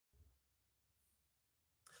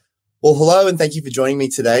Well, hello, and thank you for joining me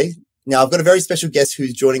today. Now, I've got a very special guest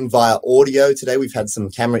who's joining via audio today. We've had some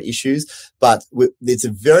camera issues, but it's a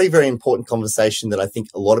very, very important conversation that I think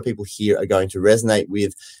a lot of people here are going to resonate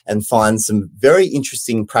with and find some very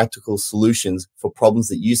interesting practical solutions for problems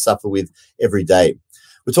that you suffer with every day.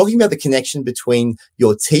 We're talking about the connection between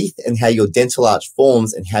your teeth and how your dental arch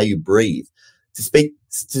forms and how you breathe. To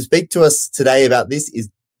speak to us today about this is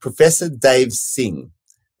Professor Dave Singh.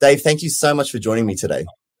 Dave, thank you so much for joining me today.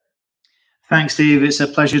 Thanks, Steve. It's a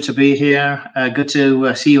pleasure to be here. Good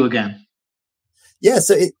to see you again. Yeah,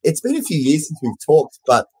 so it's been a few years since we've talked,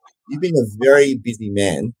 but you've been a very busy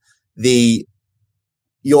man.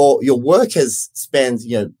 Your work has spanned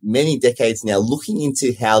many decades now, looking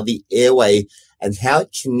into how the airway and how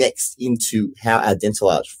it connects into how our dental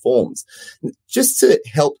arch forms. Just to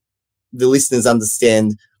help the listeners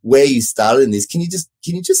understand where you started in this, can you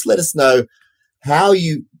just let us know how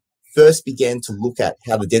you first began to look at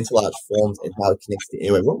how the dental arch forms and how it connects to the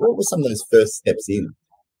airway? What were some of those first steps in?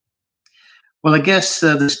 Well, I guess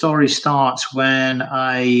the story starts when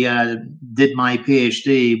I did my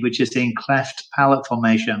PhD, which is in cleft palate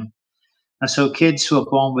formation. And so kids who are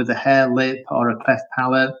born with a hair lip or a cleft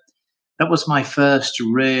palate, that was my first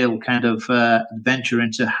real kind of adventure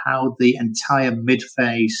into how the entire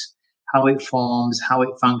mid-face, how it forms, how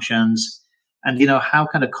it functions, and, how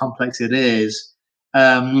kind of complex it is.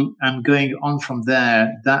 And going on from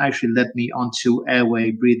there, that actually led me onto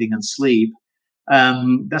airway, breathing, and sleep.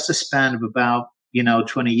 That's a span of about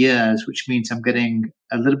 20 years, which means I'm getting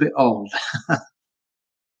a little bit old.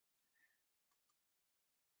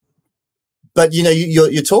 But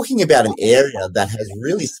you're talking about an area that has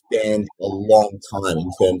really spanned a long time in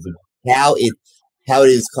terms of how it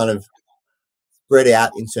is kind of spread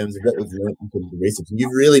out in terms of what we've learned in terms of research. And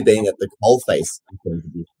you've really been at the coalface in terms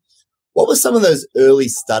of this. What were some of those early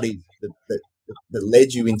studies that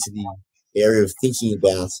led you into the area of thinking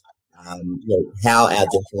about how our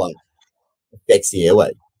dental arch affects the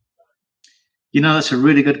airway? That's a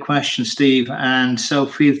really good question, Steve. And so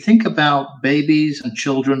if you think about babies and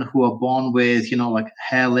children who are born with, like a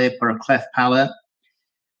hair lip or a cleft palate,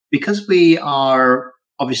 because we are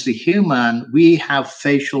obviously human, we have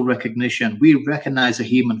facial recognition. We recognize a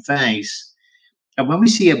human face. And when we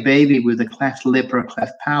see a baby with a cleft lip or a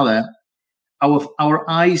cleft palate, our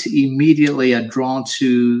eyes immediately are drawn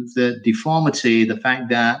to the deformity, the fact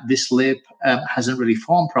that this lip hasn't really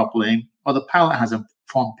formed properly, or the palate hasn't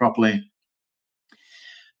formed properly.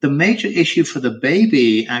 The major issue for the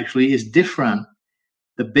baby actually is different.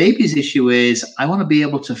 The baby's issue is, I want to be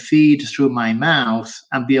able to feed through my mouth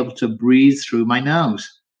and be able to breathe through my nose.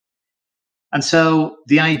 And so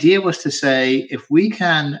the idea was to say, if we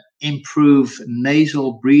can improve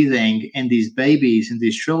nasal breathing in these babies, in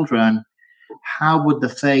these children, how would the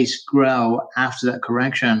face grow after that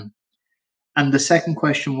correction? And the second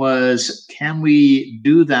question was, can we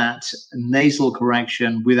do that nasal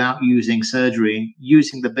correction without using surgery,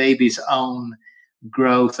 using the baby's own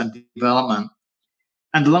growth and development?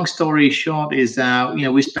 And the long story short is that,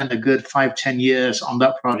 we spent a good 5-10 years on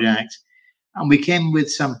that project, and we came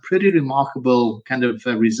with some pretty remarkable kind of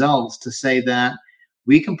results to say that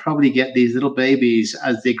we can probably get these little babies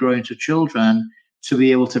as they grow into children to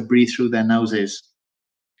be able to breathe through their noses.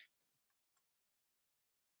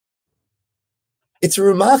 It's a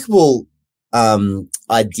remarkable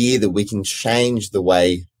idea that we can change the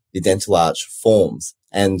way the dental arch forms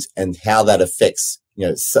and how that affects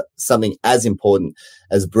something as important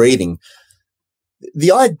as breathing.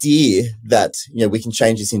 The idea that we can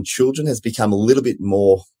change this in children has become a little bit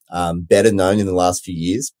more better known in the last few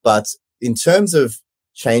years, but in terms of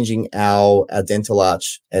changing our dental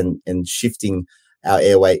arch and shifting our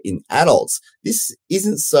airway in adults, this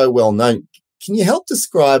isn't so well known. Can you help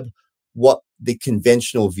describe what the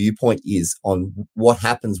conventional viewpoint is on what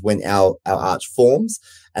happens when our arch forms,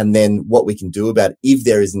 and then what we can do about it if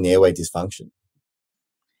there is an airway dysfunction?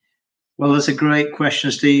 Well, that's a great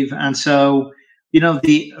question, Steve. And so,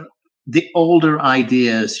 the older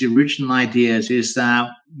ideas, the original ideas is that,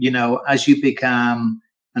 as you become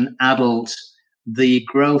an adult, the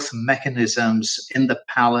growth mechanisms in the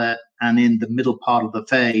palate and in the middle part of the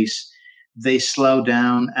face, they slow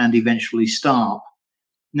down and eventually stop.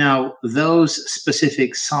 Now, those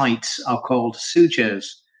specific sites are called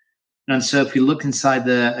sutures. And so if you look inside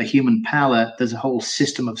a human palate, there's a whole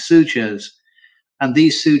system of sutures. And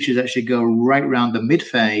these sutures actually go right around the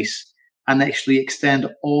midface and actually extend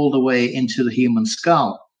all the way into the human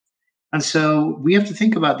skull. And so we have to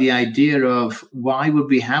think about the idea of why would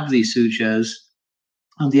we have these sutures?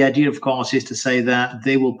 And the idea, of course, is to say that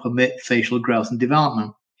they will permit facial growth and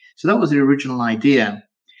development. So that was the original idea.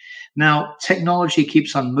 Now, technology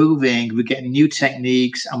keeps on moving. We get new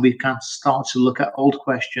techniques and we can start to look at old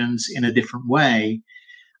questions in a different way.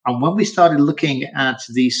 And when we started looking at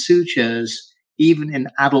these sutures, even in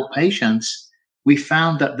adult patients, we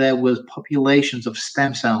found that there was populations of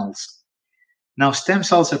stem cells. Now, stem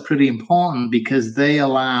cells are pretty important because they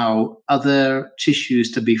allow other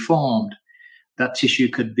tissues to be formed. That tissue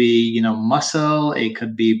could be, muscle, it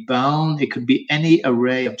could be bone, it could be any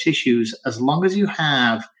array of tissues. As long as you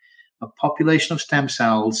have a population of stem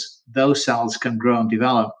cells, those cells can grow and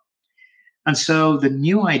develop. And so the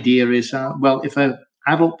new idea is, if an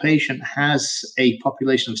adult patient has a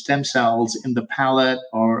population of stem cells in the palate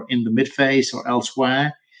or in the midface or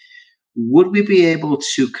elsewhere, would we be able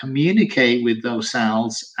to communicate with those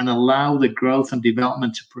cells and allow the growth and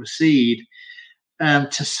development to proceed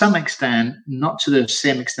to some extent, not to the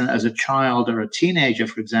same extent as a child or a teenager,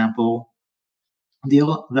 for example? The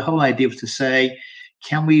whole idea was to say,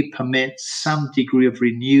 can we permit some degree of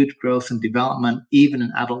renewed growth and development, even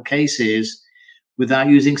in adult cases, without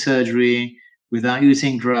using surgery, without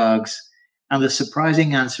using drugs? And the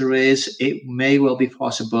surprising answer is it may well be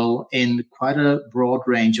possible in quite a broad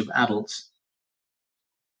range of adults.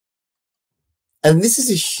 And this is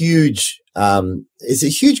it's a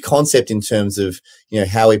huge concept in terms of,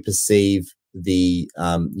 how we perceive the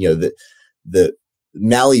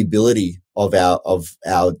malleability of our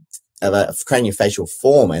craniofacial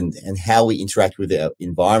form and how we interact with our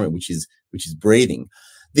environment, which is breathing.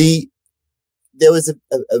 There was a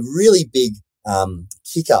really big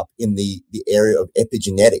kick up in the area of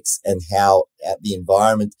epigenetics and how the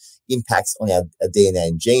environment impacts on our DNA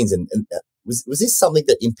and genes. And was this something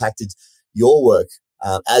that impacted your work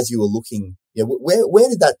as you were looking? Where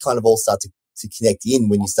did that kind of all start to connect in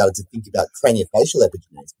when you started to think about craniofacial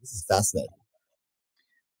epigenetics? This is fascinating.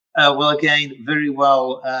 Well, again, very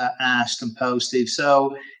well asked and posed, Steve.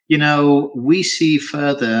 So, we see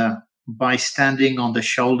further by standing on the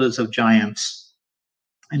shoulders of giants.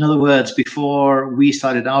 In other words, before we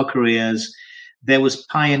started our careers, there was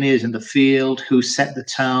pioneers in the field who set the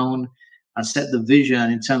tone and set the vision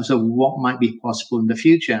in terms of what might be possible in the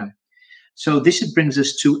future. So this brings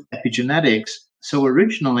us to epigenetics. So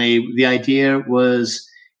originally, the idea was,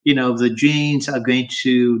 the genes are going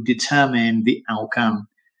to determine the outcome.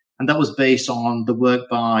 And that was based on the work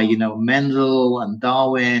by, Mendel and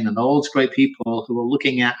Darwin and all those great people who were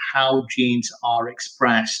looking at how genes are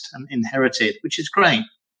expressed and inherited, which is great.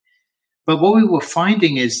 But what we were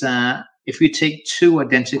finding is that if you take two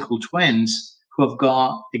identical twins who have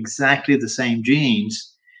got exactly the same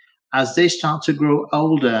genes, as they start to grow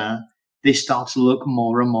older, they start to look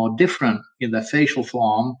more and more different. Their facial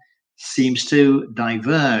form seems to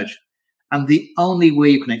diverge. And the only way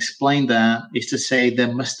you can explain that is to say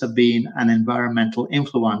there must have been an environmental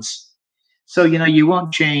influence. So, you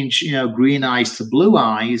won't change, green eyes to blue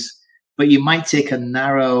eyes, but you might take a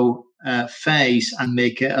narrow face and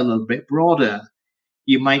make it a little bit broader.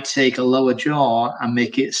 You might take a lower jaw and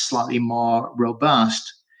make it slightly more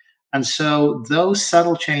robust. And so those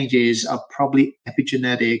subtle changes are probably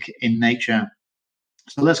epigenetic in nature.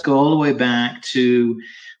 So let's go all the way back to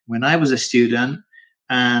when I was a student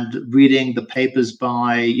and reading the papers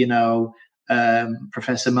by,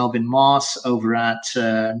 Professor Melvin Moss over at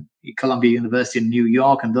Columbia University in New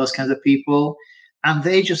York and those kinds of people. And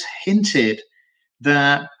they just hinted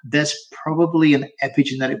that there's probably an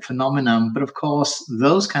epigenetic phenomenon. But of course,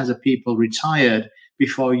 those kinds of people retired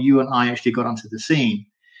before you and I actually got onto the scene.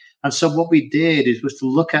 And so what we did was to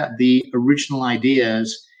look at the original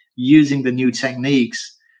ideas using the new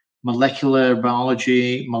techniques, molecular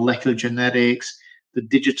biology, molecular genetics, the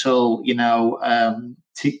digital,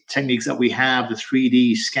 techniques that we have, the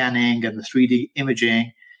 3D scanning and the 3D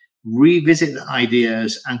imaging, revisit the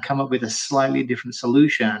ideas and come up with a slightly different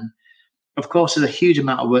solution. Of course, there's a huge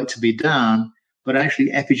amount of work to be done, but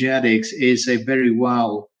actually epigenetics is a very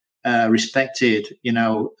well respected,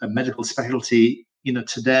 a medical specialty.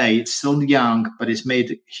 Today it's still young, but it's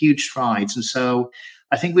made huge strides. And so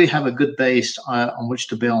I think we have a good base on which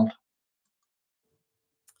to build.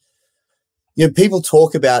 People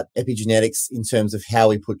talk about epigenetics in terms of how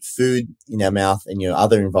we put food in our mouth and,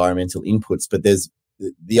 other environmental inputs. But there's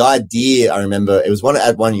the idea, I remember, it was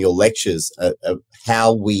at one of your lectures of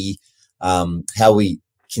how we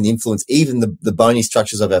can influence even the bony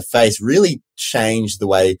structures of our face, really change the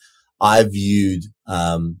way I viewed,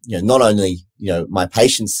 not only, my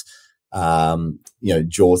patients,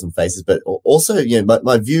 jaws and faces, but also,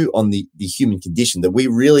 my view on the human condition, that we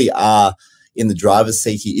really are in the driver's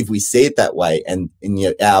seat here if we see it that way, and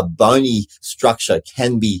our bony structure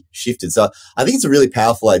can be shifted. So I think it's a really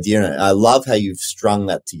powerful idea, and I love how you've strung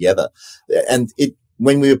that together. And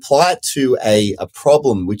when we apply it to a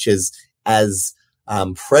problem which is as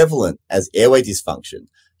prevalent as airway dysfunction,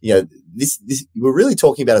 this we're really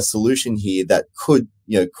talking about a solution here that could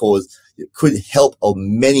could help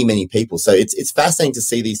many people. So it's fascinating to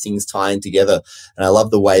see these things tie in together, and I love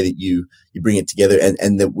the way that you bring it together,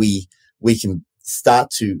 and that we can start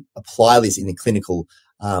to apply this in a clinical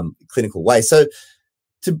way. So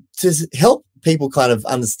to help people kind of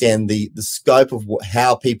understand the scope of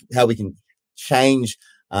how we can change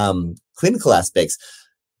clinical aspects,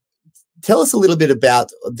 tell us a little bit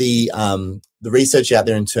about the research out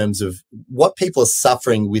there in terms of what people are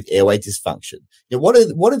suffering with airway dysfunction. What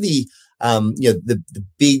are the the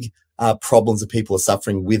big problems that people are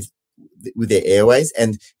suffering with their airways,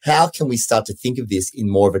 and how can we start to think of this in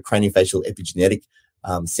more of a craniofacial epigenetic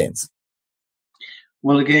sense?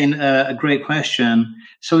 Well, again, a great question.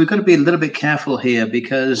 So we've got to be a little bit careful here,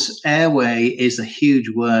 because airway is a huge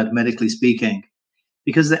word, medically speaking,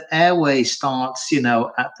 because the airway starts,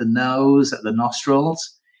 at the nose, at the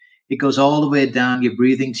nostrils. It goes all the way down your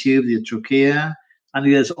breathing tube, your trachea, and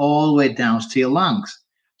it goes all the way down to your lungs.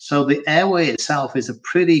 So the airway itself is a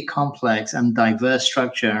pretty complex and diverse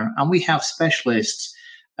structure. And we have specialists,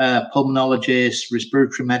 pulmonologists,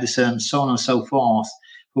 respiratory medicine, so on and so forth,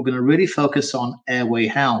 who are going to really focus on airway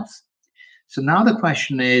health. So now the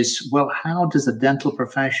question is, well, how does the dental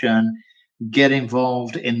profession get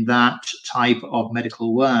involved in that type of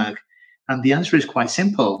medical work? And the answer is quite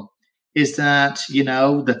simple, is that,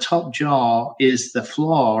 the top jaw is the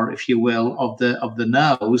floor, if you will, of the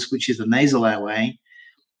nose, which is the nasal airway.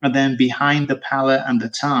 And then behind the palate and the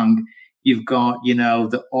tongue, you've got,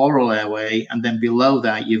 the oral airway. And then below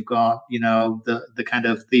that, you've got, the kind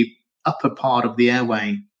of the upper part of the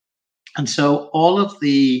airway. And so all of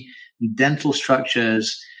the dental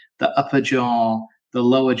structures, the upper jaw, the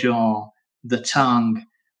lower jaw, the tongue,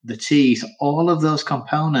 the teeth, all of those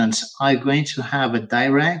components are going to have a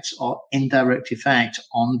direct or indirect effect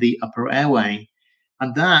on the upper airway.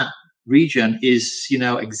 And that region is,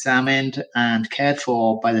 examined and cared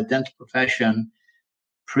for by the dental profession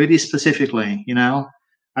pretty specifically,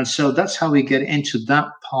 And so that's how we get into that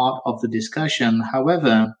part of the discussion.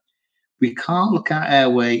 However, we can't look at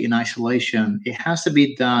airway in isolation. It has to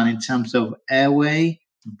be done in terms of airway,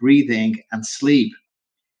 breathing, and sleep.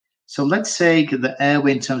 So let's say the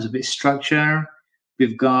airway in terms of its structure.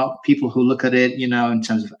 We've got people who look at it, in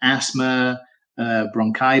terms of asthma,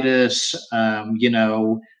 bronchitis,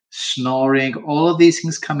 snoring. All of these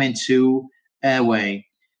things come into airway.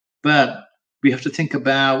 But we have to think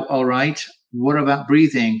about, all right, what about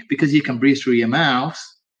breathing? Because you can breathe through your mouth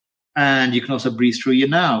and you can also breathe through your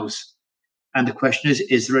nose. And the question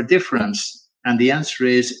is there a difference? And the answer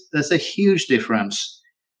is there's a huge difference.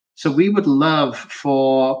 So we would love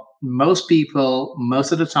for most people,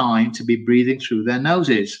 most of the time, to be breathing through their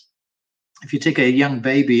noses. If you take a young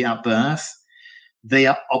baby at birth, they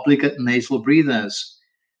are obligate nasal breathers.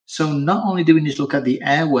 So not only do we need to look at the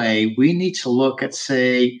airway, we need to look at,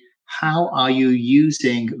 say, how are you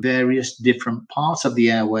using various different parts of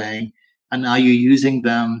the airway, and are you using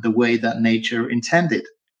them the way that nature intended?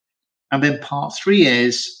 And then part 3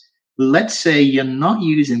 is, let's say you're not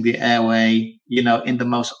using the airway, in the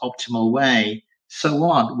most optimal way. So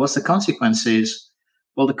what? What's the consequences?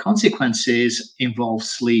 Well, the consequences involve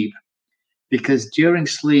sleep, because during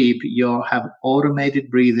sleep, you'll have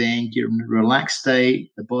automated breathing. You're in a relaxed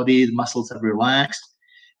state. The body, the muscles have relaxed.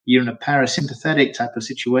 You're in a parasympathetic type of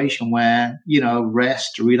situation where,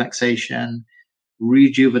 rest, relaxation,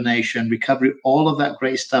 rejuvenation, recovery, all of that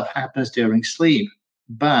great stuff happens during sleep.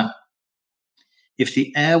 But if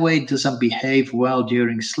the airway doesn't behave well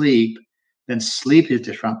during sleep, then sleep is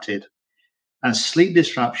disrupted. And sleep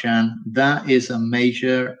disruption, that is a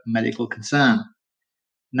major medical concern.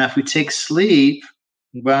 Now, if we take sleep,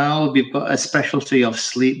 well, we've got a specialty of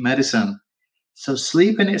sleep medicine. So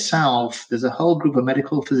sleep in itself, there's a whole group of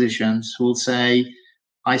medical physicians who will say,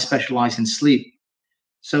 I specialize in sleep.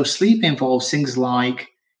 So sleep involves things like,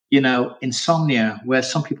 insomnia, where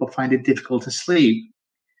some people find it difficult to sleep.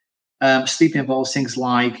 Sleep involves things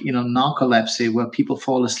like, narcolepsy, where people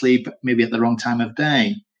fall asleep maybe at the wrong time of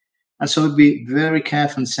day. And so we'd be very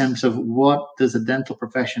careful in terms of what does the dental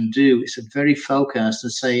profession do. It's very focused on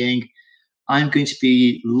saying, I'm going to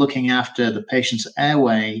be looking after the patient's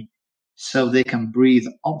airway so they can breathe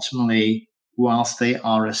optimally whilst they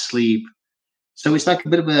are asleep. So it's like a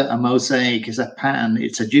bit of a mosaic, it's a pattern,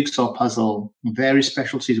 it's a jigsaw puzzle. Various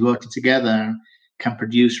specialties working together can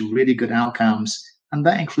produce really good outcomes. And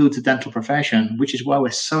that includes the dental profession, which is why we're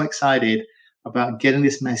so excited about getting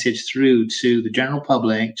this message through to the general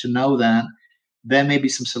public to know that there may be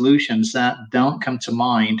some solutions that don't come to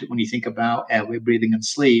mind when you think about airway, breathing, and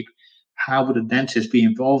sleep. How would a dentist be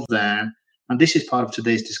involved there? And this is part of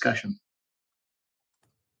today's discussion.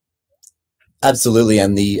 Absolutely,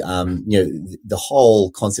 and the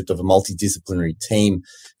whole concept of a multidisciplinary team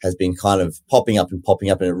has been kind of popping up,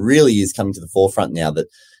 and it really is coming to the forefront now that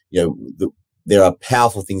there are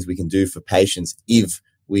powerful things we can do for patients if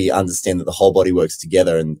we understand that the whole body works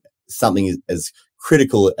together, and something as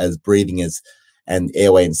critical as breathing and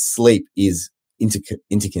airway and sleep is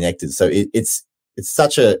interconnected. So it's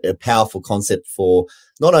such a powerful concept for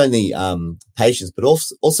not only patients, but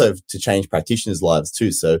also to change practitioners' lives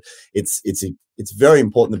too. So it's very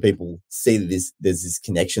important that people see that there's this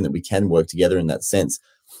connection, that we can work together in that sense.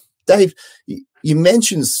 Dave, you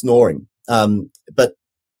mentioned snoring, but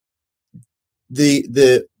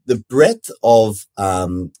the breadth of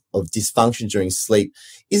dysfunction during sleep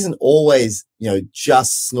isn't always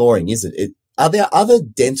just snoring, is it? Are there other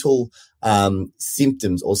dental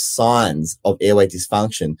symptoms or signs of airway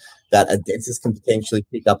dysfunction that a dentist can potentially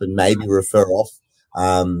pick up and maybe refer off,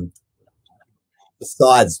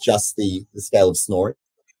 besides just the scale of snoring?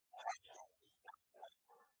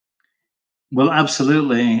 Well,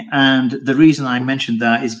 absolutely. And the reason I mentioned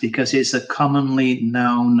that is because it's a commonly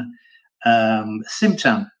known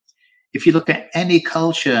symptom. If you look at any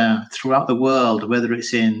culture throughout the world, whether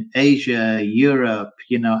it's in Asia, Europe,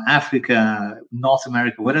 Africa, North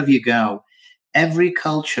America, wherever you go, every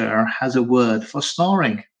culture has a word for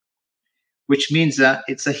snoring, which means that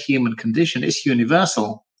it's a human condition. It's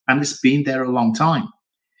universal, and it's been there a long time.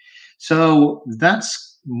 So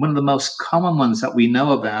that's one of the most common ones that we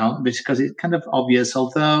know about, because it's kind of obvious,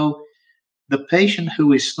 although the patient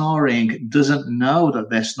who is snoring doesn't know that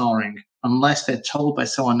they're snoring unless they're told by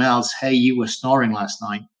someone else, hey, you were snoring last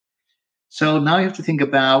night. So now you have to think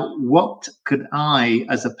about, what could I,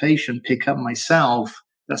 as a patient, pick up myself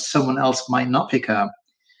that someone else might not pick up?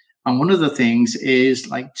 And one of the things is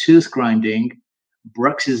like tooth grinding,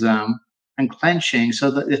 bruxism, and clenching,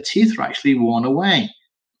 so that the teeth are actually worn away.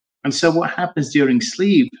 And so what happens during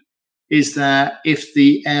sleep is that if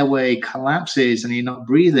the airway collapses and you're not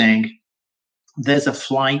breathing, there's a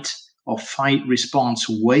flight or fight response.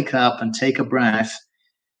 Wake up and take a breath.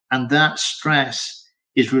 And that stress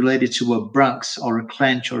is related to a brux or a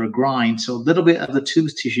clench or a grind. So a little bit of the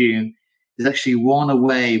tooth tissue is actually worn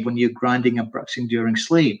away when you're grinding and bruxing during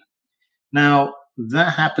sleep. Now,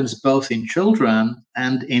 that happens both in children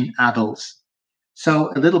and in adults.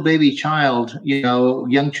 So a little baby child,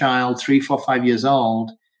 young child, 3, 4, 5 years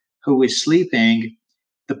old, who is sleeping,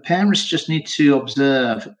 the parents just need to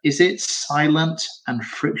observe, is it silent and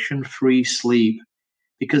friction-free sleep?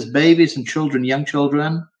 Because babies and children, young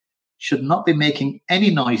children, should not be making any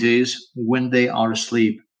noises when they are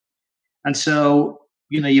asleep. And so,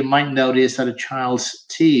 you might notice that a child's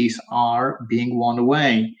teeth are being worn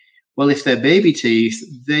away. Well, if they're baby teeth,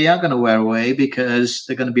 they are going to wear away because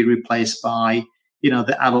they're going to be replaced by,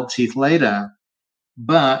 the adult teeth later.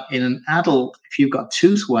 But in an adult, if you've got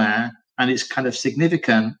tooth wear and it's kind of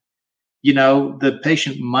significant, the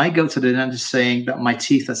patient might go to the dentist saying that my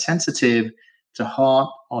teeth are sensitive to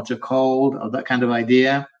hot or to cold or that kind of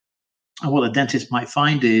idea. And what the dentist might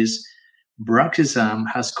find is bruxism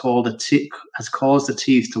has caused the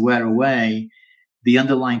teeth to wear away. The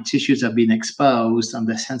underlying tissues have been exposed and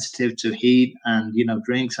they're sensitive to heat and,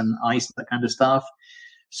 drinks and ice, that kind of stuff.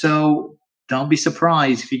 So don't be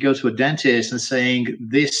surprised if you go to a dentist and saying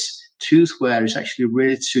this tooth wear is actually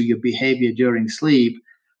related to your behavior during sleep.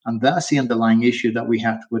 And that's the underlying issue that we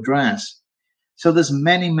have to address. So there's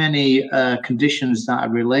many conditions that are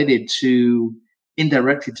related to,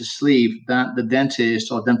 indirectly to sleep, that the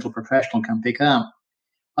dentist or dental professional can pick up.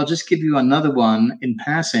 I'll just give you another one in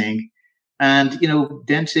passing. And,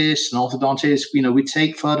 dentists and orthodontists, we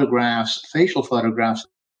take photographs, facial photographs of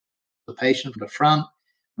the patient from the front,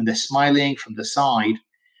 when they're smiling, from the side.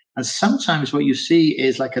 And sometimes what you see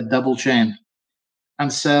is like a double chin.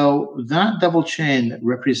 And so that double chin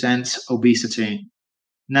represents obesity.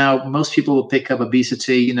 Now, most people will pick up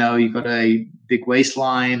obesity, you've got a big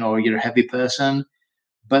waistline or you're a heavy person,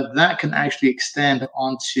 but that can actually extend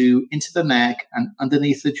into the neck and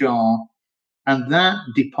underneath the jaw. And that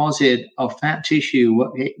deposit of fat tissue,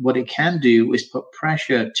 what it can do is put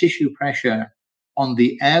tissue pressure on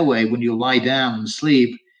the airway when you lie down and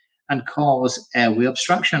sleep and cause airway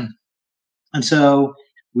obstruction. And so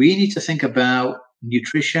we need to think about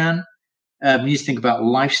nutrition. We need to think about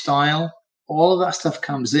lifestyle. All of that stuff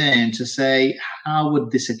comes in to say, how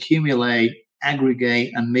would this accumulate,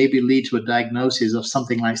 aggregate, and maybe lead to a diagnosis of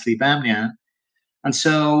something like sleep apnea? And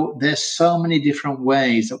so there's so many different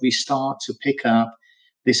ways that we start to pick up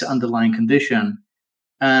this underlying condition.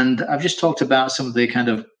 And I've just talked about some of the kind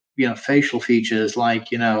of, facial features like,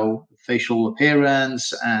 facial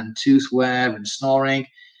appearance and tooth wear and snoring.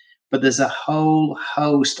 But there's a whole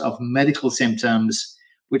host of medical symptoms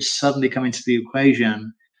which suddenly come into the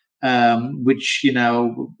equation, which,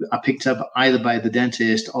 are picked up either by the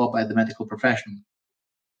dentist or by the medical profession.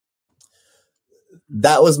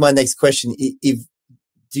 That was my next question.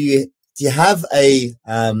 Do you have a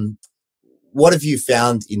what have you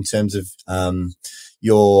found in terms of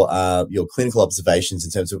your clinical observations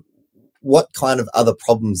in terms of what kind of other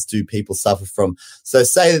problems do people suffer from? So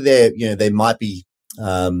say they might be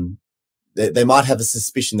they might have a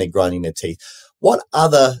suspicion they're grinding their teeth. What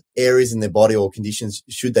other areas in their body or conditions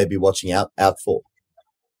should they be watching out for?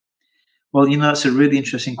 Well, that's a really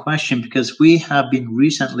interesting question, because we have been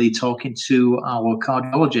recently talking to our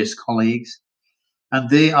cardiologist colleagues, and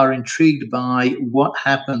they are intrigued by what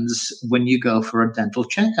happens when you go for a dental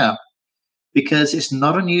checkup. Because it's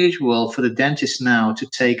not unusual for the dentist now to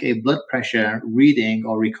take a blood pressure reading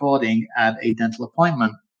or recording at a dental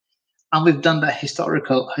appointment. And we've done that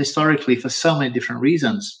historically for so many different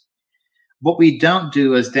reasons. What we don't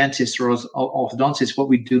do as dentists or as orthodontists, what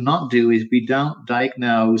we do not do is we don't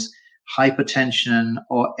diagnose hypertension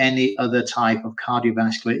or any other type of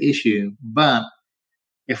cardiovascular issue. But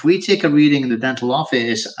if we take a reading in the dental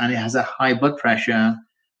office and it has a high blood pressure,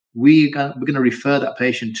 we're going to refer that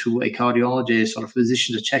patient to a cardiologist or a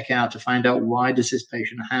physician to check out, to find out why does this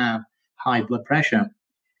patient have high blood pressure.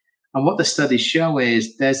 And what the studies show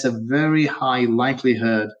is there's a very high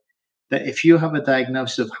likelihood that if you have a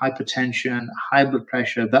diagnosis of hypertension, high blood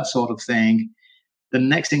pressure, that sort of thing, the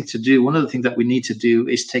next thing to do, one of the things that we need to do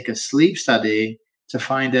is take a sleep study to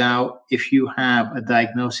find out if you have a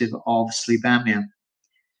diagnosis of sleep apnea.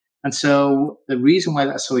 And so the reason why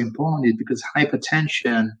that's so important is because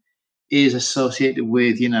hypertension is associated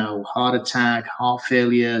with, heart attack, heart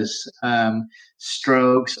failures,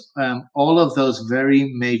 strokes, all of those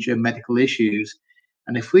very major medical issues.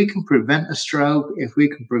 And if we can prevent a stroke, if we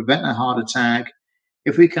can prevent a heart attack,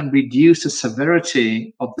 if we can reduce the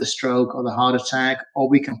severity of the stroke or the heart attack, or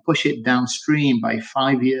we can push it downstream by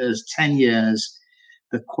 5 years, 10 years,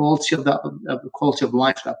 the quality of the quality of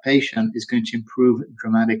life of that patient is going to improve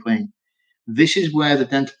dramatically. This is where the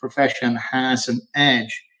dental profession has an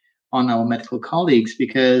edge on our medical colleagues,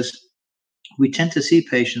 because we tend to see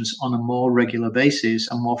patients on a more regular basis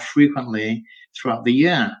and more frequently throughout the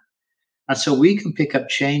year. And so we can pick up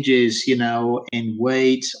changes, in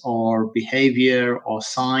weight or behavior or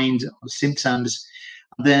signs or symptoms,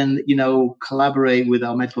 and then, collaborate with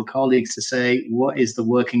our medical colleagues to say, what is the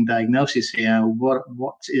working diagnosis here? What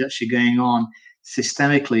is actually going on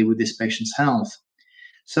systemically with this patient's health?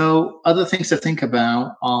 So other things to think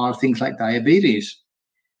about are things like diabetes.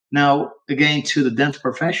 Now, again, to the dental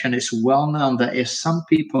profession, it's well known that if some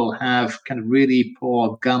people have kind of really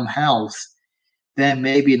poor gum health, there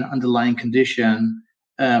may be an underlying condition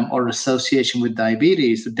or association with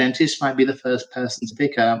diabetes. The dentist might be the first person to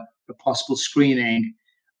pick up a possible screening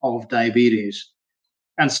of diabetes.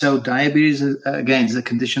 And so diabetes, again, is a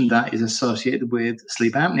condition that is associated with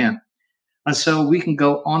sleep apnea. And so we can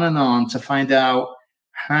go on and on to find out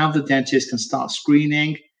how the dentist can start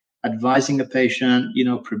screening, advising a patient,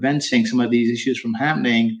 preventing some of these issues from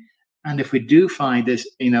happening. And if we do find this,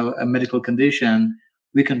 a medical condition,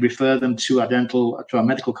 we can refer them to our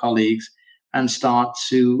medical colleagues and start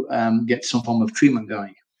to get some form of treatment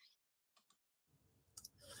going.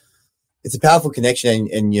 It's a powerful connection,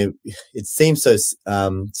 and it seems so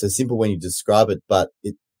simple when you describe it, but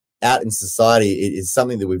out in society, it is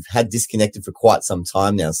something that we've had disconnected for quite some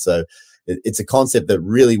time now. So it's a concept that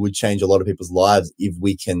really would change a lot of people's lives if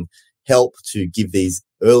we can help to give these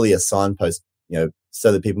earlier signposts,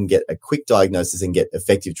 so that people can get a quick diagnosis and get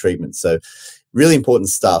effective treatment. So really important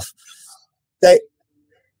stuff. I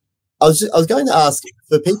was going to ask,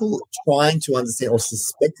 for people trying to understand or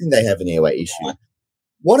suspecting they have an airway issue,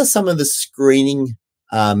 what are some of the screening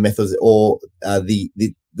methods or the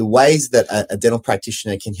ways that a dental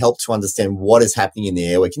practitioner can help to understand what is happening in the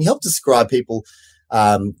airway? Can you help describe to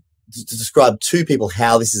people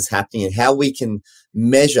how this is happening and how we can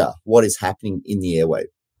measure what is happening in the airway?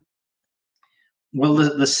 Well,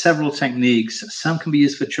 there's several techniques. Some can be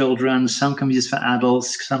used for children, some can be used for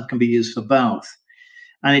adults, some can be used for both.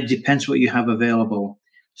 And it depends what you have available.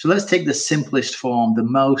 So let's take the simplest form, the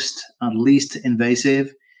most and least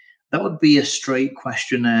invasive. That would be a straight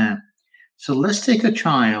questionnaire. So let's take a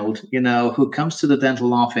child, who comes to the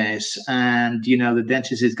dental office, and, the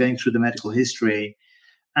dentist is going through the medical history.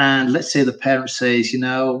 And let's say the parent says,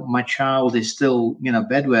 my child is still,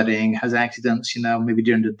 bedwetting, has accidents, maybe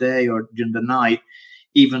during the day or during the night.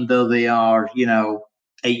 even though they are,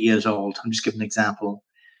 8 years old. I'm just giving an example.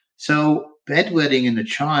 So bedwetting in the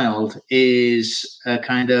child is a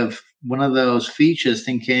kind of one of those features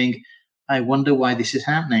thinking, I wonder why this is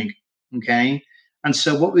happening. Okay. And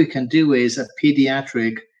so what we can do is a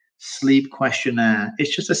pediatric sleep questionnaire.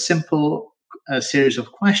 It's just a simple series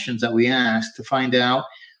of questions that we ask to find out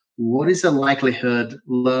what is the likelihood,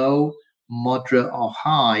 low, moderate, or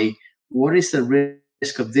high? What is the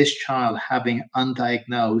risk of this child having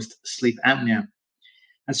undiagnosed sleep apnea?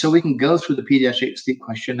 And so we can go through the pediatric sleep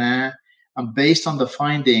questionnaire, and based on the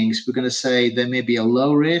findings, we're going to say there may be a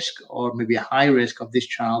low risk or maybe a high risk of this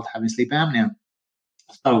child having sleep apnea.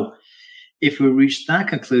 So if we reach that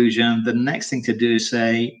conclusion, the next thing to do is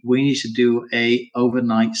say we need to do a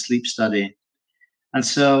overnight sleep study. And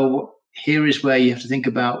so here is where you have to think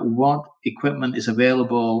about what equipment is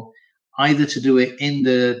available, either to do it in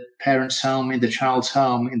the parent's home, in the child's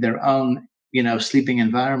home, in their own, sleeping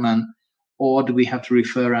environment, or do we have to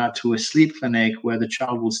refer out to a sleep clinic where the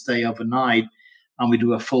child will stay overnight and we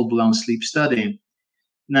do a full-blown sleep study?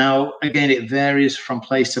 Now, again, it varies from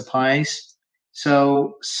place to place.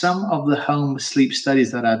 So some of the home sleep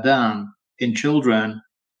studies that are done in children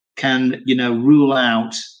can, rule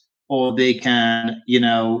out, or they can,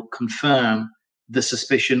 confirm the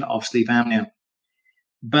suspicion of sleep apnea.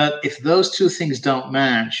 But if those two things don't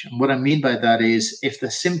match, and what I mean by that is if the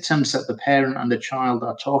symptoms that the parent and the child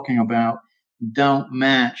are talking about don't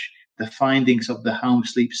match the findings of the home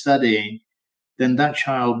sleep study, then that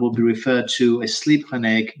child will be referred to a sleep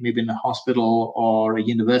clinic, maybe in a hospital or a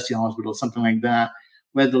university hospital, something like that,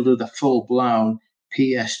 where they'll do the full-blown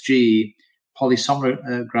PSG,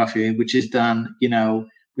 polysomnography, which is done,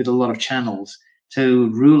 with a lot of channels to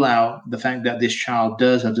rule out the fact that this child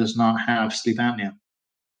does or does not have sleep apnea.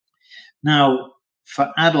 Now,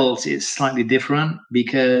 for adults, it's slightly different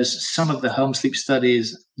because some of the home sleep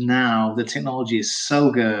studies now, the technology is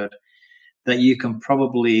so good that you can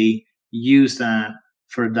probably use that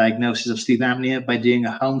for a diagnosis of sleep apnea by doing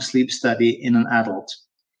a home sleep study in an adult.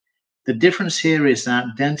 The difference here is that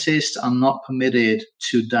dentists are not permitted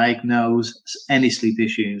to diagnose any sleep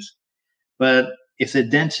issues. But if the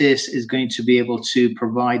dentist is going to be able to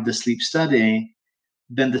provide the sleep study,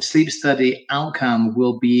 then the sleep study outcome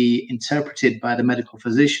will be interpreted by the medical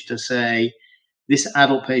physician to say, this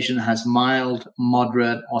adult patient has mild,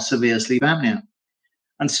 moderate, or severe sleep apnea.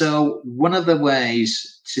 And so one of the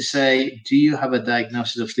ways to say, do you have a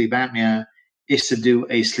diagnosis of sleep apnea, is to do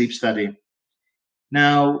a sleep study.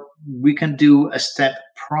 Now, we can do a step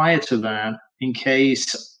prior to that in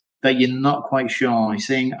case that you're not quite sure. You're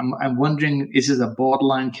saying, I'm wondering, is this a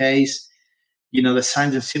borderline case? The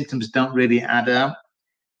signs and symptoms don't really add up.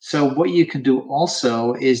 So what you can do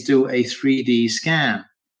also is do a 3D scan,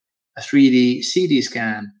 a 3D CD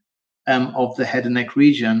scan of the head and neck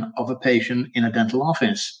region of a patient in a dental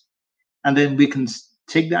office. And then we can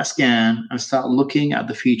take that scan and start looking at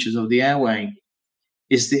the features of the airway.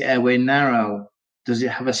 Is the airway narrow? Does it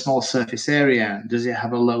have a small surface area? Does it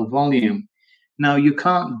have a low volume? Now, you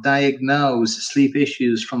can't diagnose sleep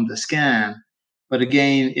issues from the scan, but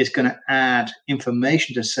again, it's going to add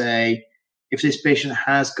information to say, if this patient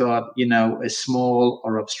has got, a small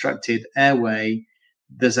or obstructed airway,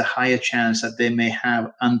 there's a higher chance that they may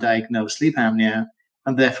have undiagnosed sleep apnea,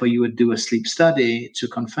 and therefore you would do a sleep study to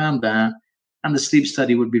confirm that, and the sleep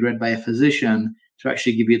study would be read by a physician to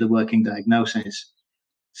actually give you the working diagnosis.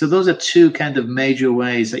 So those are two kind of major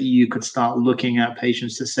ways that you could start looking at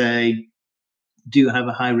patients to say, do you have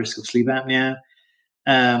a high risk of sleep apnea?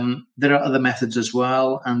 There are other methods as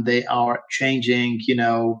well, and they are changing,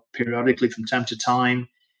 periodically from time to time.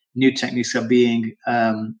 New techniques are being,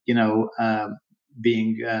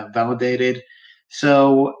 validated.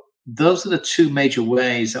 So those are the two major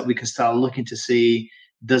ways that we can start looking to see,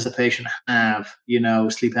 does the patient have,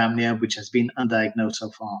 sleep apnea, which has been undiagnosed so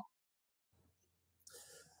far.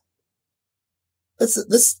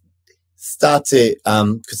 Let's start to,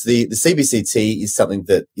 because the CBCT is something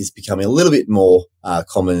that is becoming a little bit more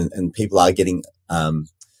common, and people are getting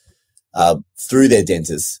through their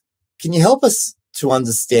dentists. Can you help us to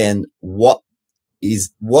understand what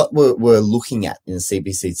we're looking at in a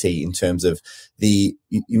CBCT in terms of you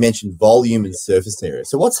mentioned volume and surface area.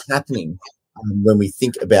 So what's happening when we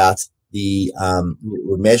think about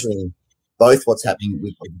we're measuring both what's happening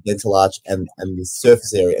with the dental arch and the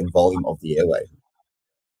surface area and volume of the airway?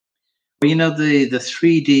 Well, the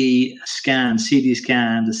 3D scan, CD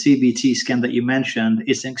scan, the CBT scan that you mentioned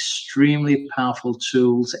is extremely powerful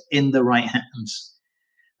tools in the right hands.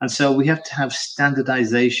 And so we have to have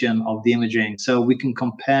standardization of the imaging. So we can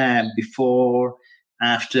compare before,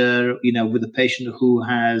 after, with a patient who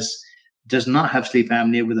has does not have sleep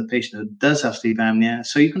apnea with a patient who does have sleep apnea.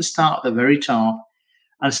 So you can start at the very top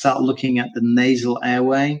and start looking at the nasal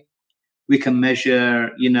airway. We can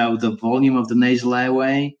measure, the volume of the nasal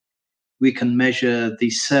airway. We can measure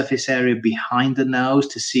the surface area behind the nose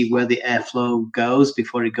to see where the airflow goes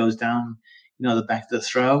before it goes down, the back of the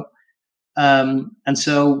throat. And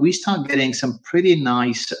so we start getting some pretty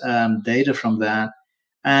nice data from that.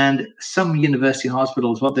 And some university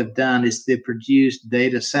hospitals, what they've done is they've produced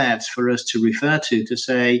data sets for us to refer to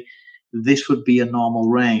say this would be a normal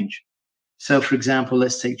range. So, for example,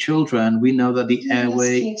 let's take children. We know that the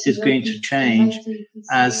airway is going to change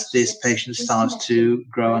as this patient starts to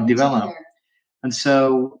grow and develop. And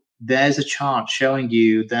so there's a chart showing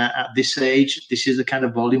you that at this age, this is the kind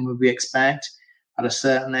of volume we expect. At a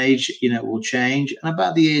certain age, it will change. And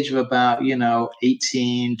about the age of about,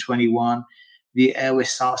 18, 21, the airway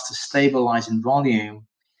starts to stabilize in volume.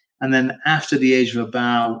 And then after the age of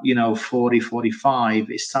about, 40, 45,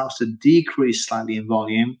 it starts to decrease slightly in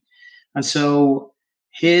volume. And so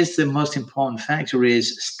here's the most important factor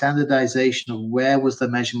is standardization of where was the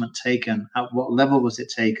measurement taken, at what level was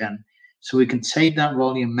it taken. So we can take that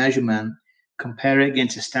volume measurement, compare it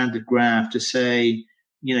against a standard graph to say,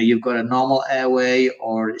 you've got a normal airway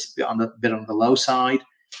or it's a bit on the low side,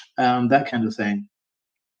 that kind of thing.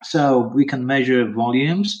 So we can measure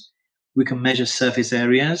volumes, we can measure surface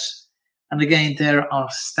areas. And again, there are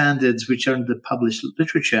standards which are in the published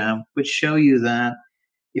literature which show you that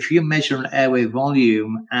if you measure an airway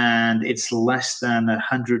volume and it's less than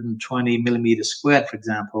 120 millimeters squared, for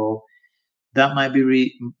example, that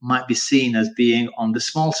might be seen as being on the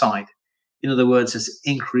small side. In other words, it's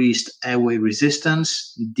increased airway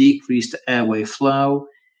resistance, decreased airway flow,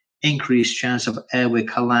 increased chance of airway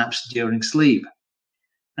collapse during sleep.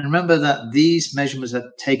 And remember that these measurements are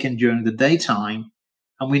taken during the daytime,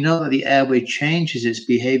 and we know that the airway changes its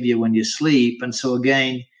behavior when you sleep. And so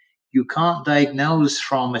again, you can't diagnose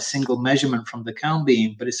from a single measurement from the cone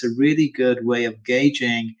beam, but it's a really good way of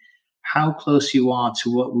gauging how close you are to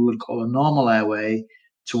what we would call a normal airway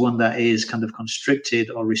to one that is kind of constricted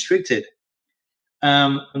or restricted.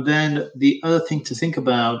 And then the other thing to think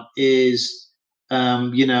about is,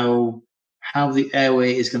 how the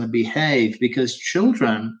airway is going to behave, because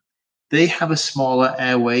children, they have a smaller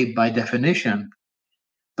airway by definition.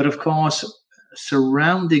 But of course,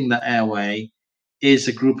 surrounding the airway is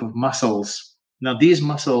a group of muscles. Now, these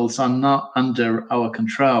muscles are not under our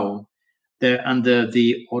control. They're under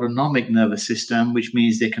the autonomic nervous system, which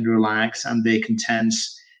means they can relax and they can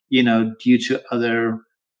tense, due to other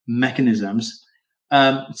mechanisms.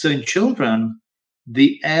 So in children,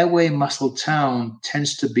 the airway muscle tone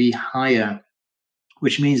tends to be higher,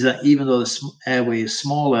 which means that even though the airway is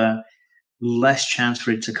smaller, less chance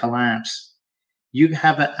for it to collapse. You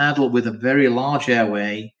have an adult with a very large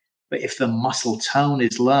airway, but if the muscle tone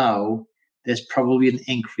is low, there's probably an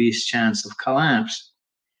increased chance of collapse.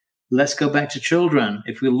 Let's go back to children.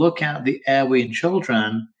 If we look at the airway in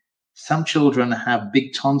children, some children have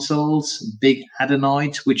big tonsils, big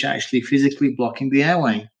adenoids, which are actually physically blocking the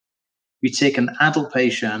airway. You take an adult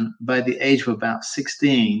patient by the age of about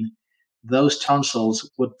 16, those tonsils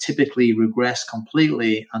would typically regress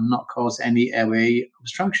completely and not cause any airway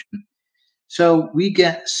obstruction. So we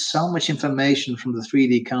get so much information from the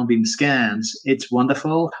 3D cone beam scans. It's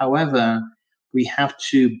wonderful. However, we have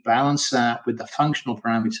to balance that with the functional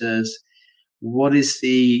parameters. What is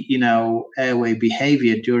the, airway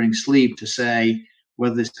behavior during sleep to say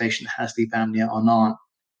whether this patient has sleep apnea or not?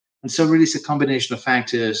 And so really it's a combination of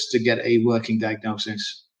factors to get a working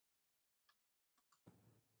diagnosis.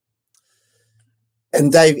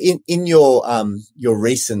 And Dave, in your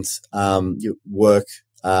recent your work,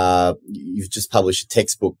 you've just published a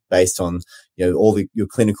textbook based on all your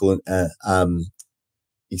clinical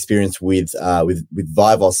experience with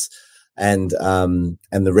Vivos and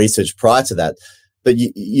the research prior to that. But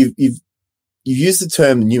you've used the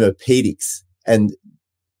term pneumopedics, and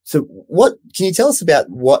so what can you tell us about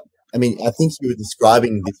what? I mean, I think you were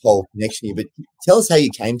describing this whole connection here, but tell us how you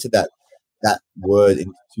came to that word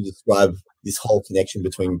to describe this whole connection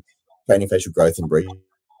between craniofacial growth and breathing.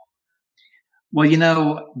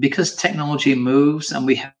 Well, because technology moves and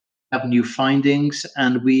we have new findings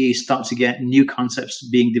and we start to get new concepts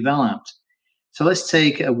being developed. So let's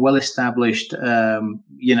take a well-established,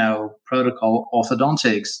 protocol,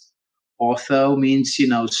 orthodontics. Ortho means,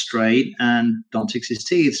 straight, and dontics is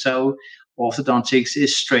teeth. So orthodontics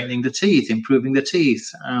is straightening the teeth, improving the teeth.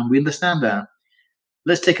 We understand that.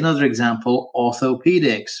 Let's take another example,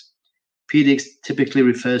 orthopedics. Pedics typically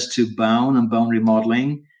refers to bone and bone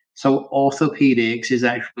remodeling. So orthopedics is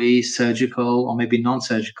actually surgical or maybe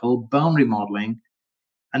non-surgical bone remodeling.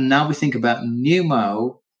 And now we think about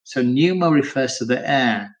pneumo. So pneumo refers to the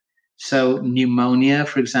air. So pneumonia,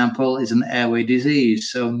 for example, is an airway disease.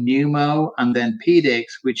 So pneumo and then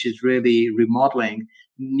pedics, which is really remodeling,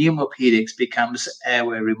 pneumopedics becomes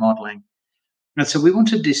airway remodeling. And so we want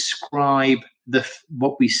to describe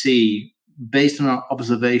what we see based on our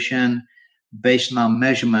observation, based on our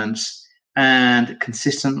measurements, and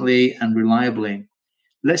consistently and reliably.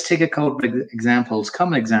 Let's take a couple of examples,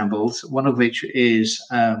 common examples, one of which is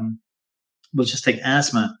we'll just take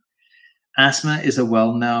asthma. Asthma is a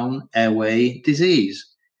well-known airway disease.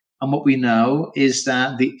 And what we know is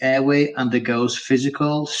that the airway undergoes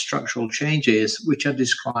physical structural changes, which are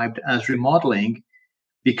described as remodeling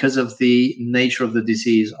because of the nature of the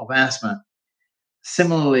disease of asthma.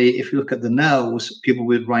 Similarly, if you look at the nose, people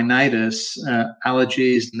with rhinitis,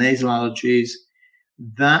 allergies, nasal allergies,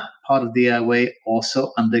 that part of the airway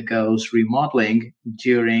also undergoes remodeling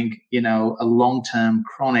during, a long-term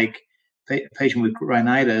chronic patient with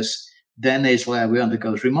rhinitis, their nasal airway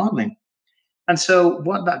undergoes remodeling. And so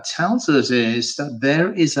what that tells us is that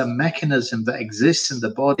there is a mechanism that exists in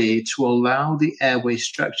the body to allow the airway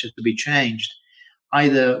structure to be changed,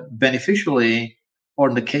 either beneficially or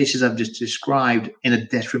in the cases I've just described, in a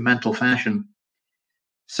detrimental fashion.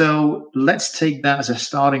 So let's take that as a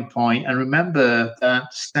starting point and remember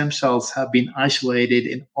that stem cells have been isolated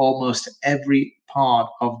in almost every part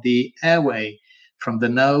of the airway, from the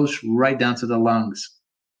nose right down to the lungs.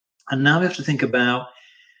 And now we have to think about,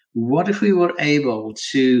 what if we were able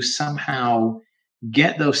to somehow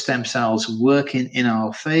get those stem cells working in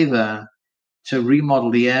our favor to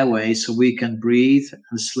remodel the airway so we can breathe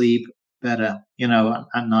and sleep better,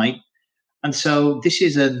 at night. And so this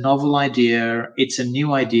is a novel idea. It's a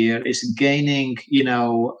new idea. It's gaining,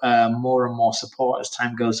 more and more support as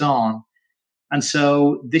time goes on. And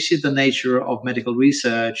so this is the nature of medical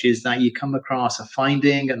research, is that you come across a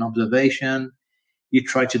finding, an observation, you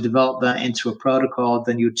try to develop that into a protocol,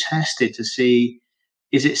 then you test it to see,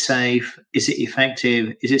 is it safe? Is it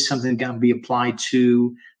effective? Is it something that can be applied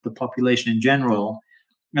to the population in general?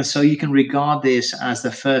 And so you can regard this as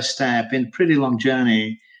the first step in a pretty long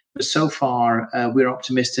journey. But so far, we're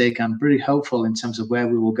optimistic and pretty hopeful in terms of where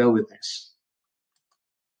we will go with this.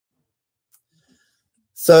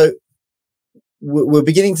 So we're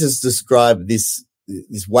beginning to describe this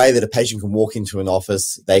way that a patient can walk into an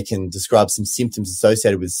office. They can describe some symptoms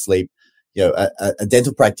associated with sleep. A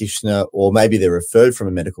dental practitioner, or maybe they're referred from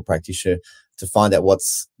a medical practitioner to find out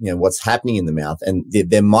what's happening in the mouth. And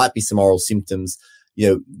there might be some oral symptoms.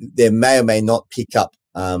 There may or may not pick up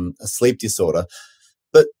a sleep disorder.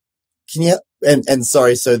 But can you,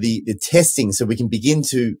 sorry, so the testing, so we can begin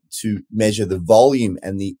to measure the volume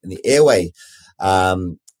and the airway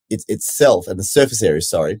itself and the surface area,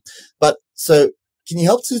 sorry. But so can you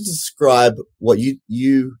help to describe what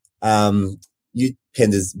you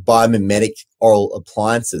penned as biomimetic oral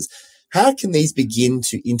appliances? How can these begin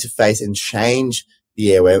to interface and change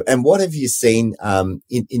the airway? And what have you seen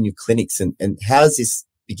in your clinics, and how does this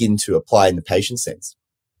begin to apply in the patient sense?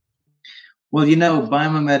 Well,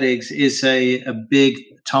 biomimetics is a big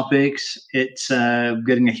topic. It's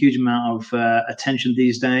getting a huge amount of attention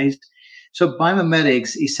these days. So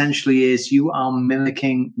biomimetics essentially is you are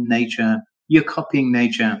mimicking nature. You're copying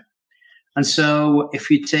nature. And so if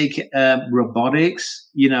you take robotics,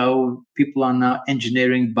 people are now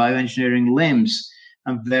bioengineering limbs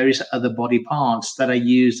and various other body parts that are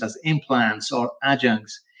used as implants or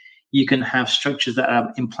adjuncts. You can have structures that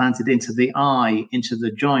are implanted into the eye, into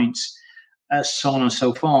the joints, so on and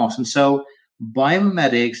so forth. And so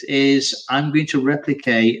biomimetics is, I'm going to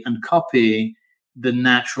replicate and copy the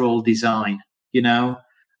natural design,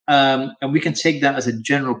 and we can take that as a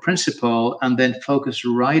general principle and then focus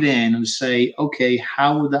right in and say, okay,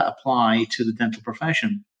 how would that apply to the dental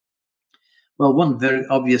profession? Well, one very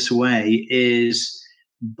obvious way is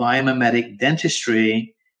biomimetic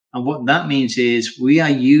dentistry. And what that means is we are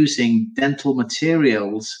using dental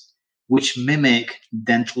materials which mimic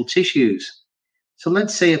dental tissues. So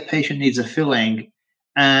let's say a patient needs a filling,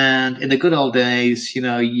 and in the good old days,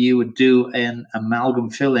 you would do an amalgam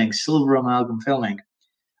filling, silver amalgam filling.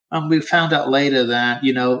 And we found out later that,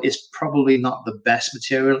 it's probably not the best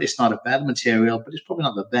material. It's not a bad material, but it's probably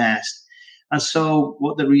not the best. And so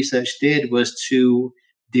what the research did was to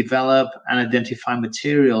develop and identify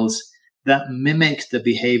materials that mimic the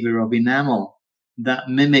behavior of enamel, that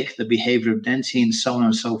mimic the behavior of dentine, so on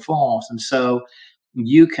and so forth. And so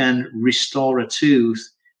you can restore a tooth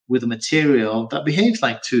with a material that behaves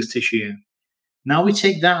like tooth tissue. Now we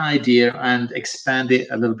take that idea and expand it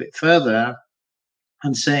a little bit further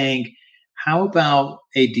and saying, how about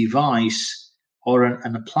a device or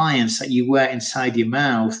an appliance that you wear inside your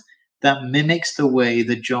mouth that mimics the way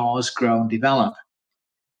the jaws grow and develop.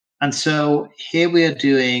 And so here we are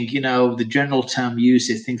doing, the general term used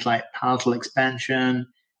is things like palatal expansion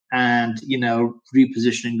and,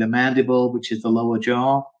 repositioning the mandible, which is the lower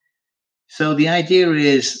jaw. So the idea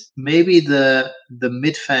is maybe the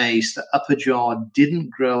mid face, the upper jaw didn't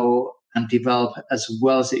grow and develop as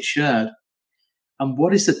well as it should. And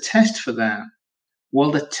what is the test for that?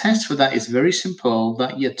 Well, the test for that is very simple,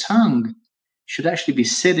 that your tongue should actually be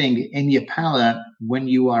sitting in your palate when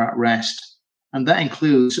you are at rest. And that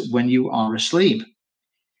includes when you are asleep.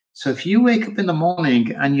 So if you wake up in the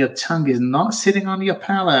morning and your tongue is not sitting on your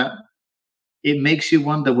palate, it makes you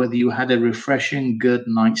wonder whether you had a refreshing, good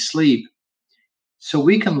night's sleep. So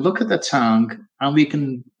we can look at the tongue and we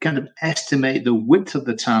can kind of estimate the width of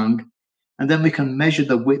the tongue, and then we can measure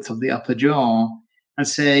the width of the upper jaw and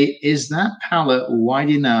say, is that palate wide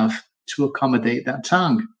enough to accommodate that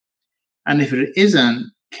tongue? And if it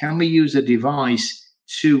isn't, can we use a device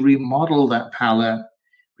to remodel that palate,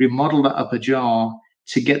 remodel that upper jaw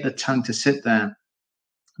to get the tongue to sit there?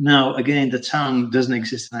 Now, again, the tongue doesn't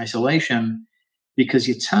exist in isolation because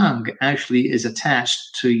your tongue actually is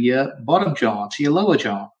attached to your bottom jaw, to your lower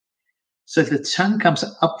jaw. So if the tongue comes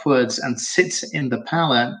upwards and sits in the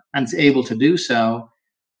palate and is able to do so,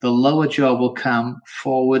 the lower jaw will come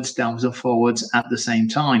forwards, downwards, and forwards at the same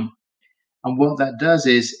time. And what that does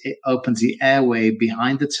is it opens the airway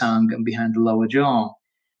behind the tongue and behind the lower jaw.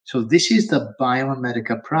 So this is the biomimetic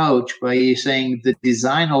approach where you're saying the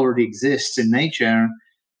design already exists in nature.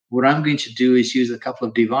 What I'm going to do is use a couple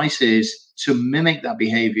of devices to mimic that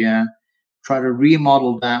behavior, try to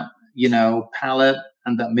remodel that, palate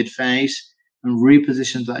and that midface and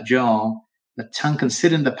reposition that jaw. The tongue can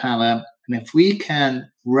sit in the palate. And if we can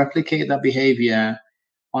replicate that behavior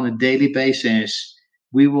on a daily basis,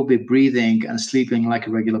 we will be breathing and sleeping like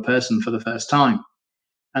a regular person for the first time.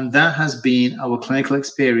 And that has been our clinical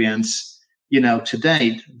experience, to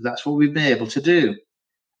date. That's what we've been able to do.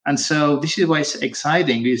 And so this is why it's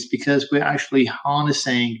exciting, is because we're actually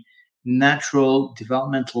harnessing natural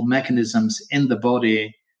developmental mechanisms in the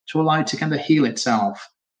body to allow it to kind of heal itself.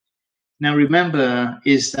 Now, remember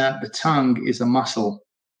is that the tongue is a muscle,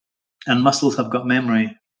 and muscles have got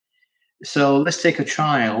memory. So let's take a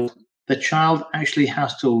child. The child actually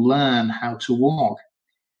has to learn how to walk.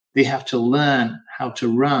 They have to learn how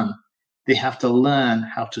to run. They have to learn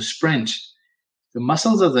how to sprint. The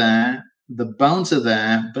muscles are there, the bones are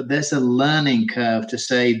there, but there's a learning curve to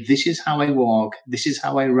say, this is how I walk, this is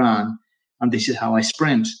how I run, and this is how I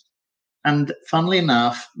sprint. And funnily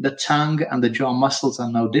enough, the tongue and the jaw muscles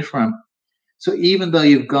are no different. So even though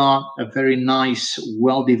you've got a very nice,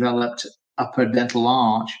 well-developed upper dental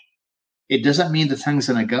arch, it doesn't mean the tongue's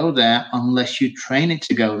going to go there unless you train it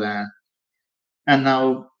to go there. And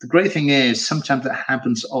now the great thing is sometimes it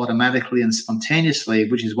happens automatically and spontaneously,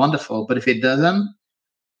 which is wonderful. But if it doesn't,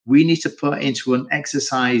 we need to put into an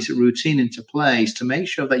exercise routine into place to make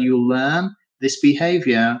sure that you learn this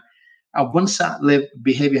behavior. And once that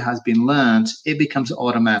behavior has been learned, it becomes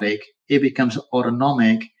automatic, it becomes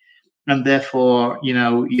autonomic, and therefore,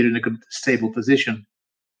 you're in a good, stable position.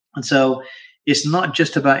 And so it's not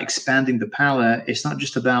just about expanding the palate. It's not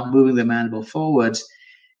just about moving the mandible forwards.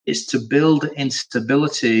 It's to build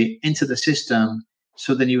instability into the system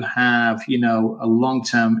so then you have, a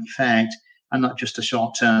long-term effect and not just a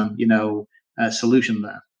short-term, solution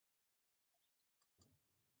there.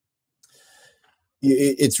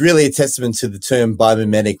 It's really a testament to the term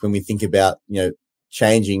biomimetic when we think about,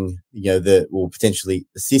 changing, potentially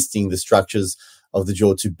assisting the structures of the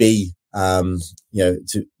jaw to be,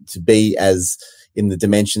 to be as in the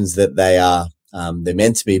dimensions that they are, they're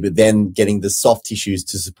meant to be, but then getting the soft tissues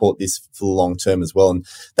to support this for the long term as well. And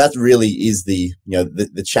that really is the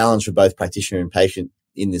challenge for both practitioner and patient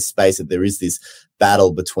in this space, that there is this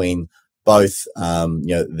battle between both,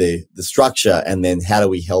 the structure and then how do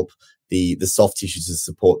we help the soft tissues to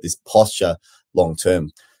support this posture long term.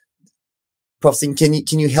 Prof. Singh,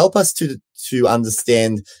 can you help us to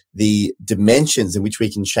understand the dimensions in which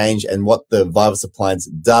we can change and what the Vivus appliance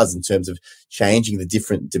does in terms of changing the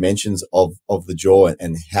different dimensions of the jaw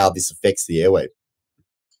and how this affects the airway?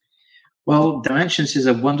 Well, dimensions is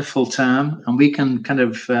a wonderful term, and we can kind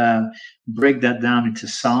of break that down into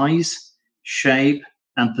size, shape,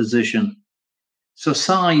 and position. So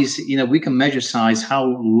size, we can measure size. How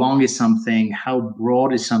long is something? How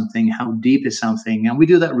broad is something? How deep is something? And we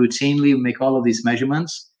do that routinely. We make all of these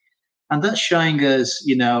measurements. And that's showing us,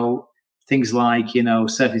 things like,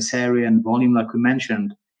 surface area and volume, like we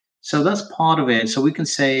mentioned. So that's part of it. So we can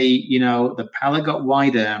say, the palate got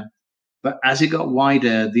wider, But as it got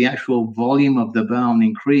wider, the actual volume of the bone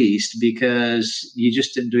increased because you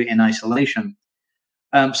just didn't do it in isolation.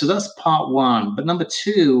 So that's part one. But number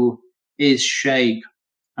two is shape.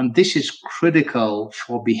 And this is critical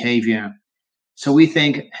for behavior. So we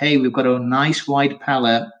think, hey, we've got a nice wide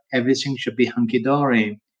palate, everything should be hunky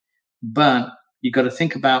dory. But you've got to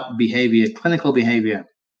think about behavior, clinical behavior.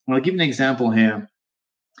 I'll give you an example here.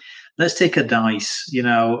 Let's take a dice,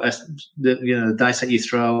 the dice that you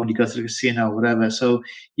throw when you go to the casino or whatever. So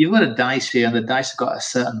you've got a dice here, and the dice have got a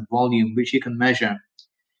certain volume which you can measure.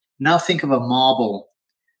 Now think of a marble.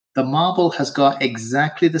 The marble has got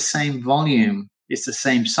exactly the same volume. It's the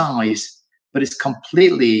same size, but it's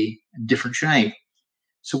completely different shape.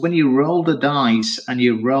 So when you roll the dice and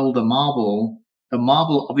you roll the marble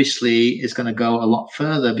obviously is going to go a lot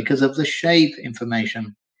further because of the shape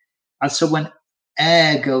information. And so when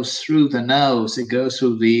air goes through the nose, it goes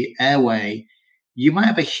through the airway. You might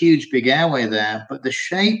have a huge, big airway there, but the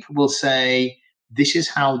shape will say, this is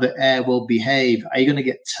how the air will behave. Are you going to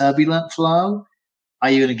get turbulent flow?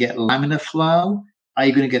 Are you going to get laminar flow? Are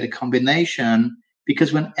you going to get a combination?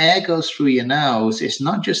 Because when air goes through your nose, it's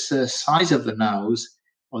not just the size of the nose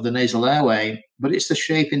or the nasal airway, but it's the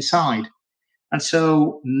shape inside. And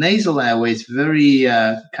so nasal airway is very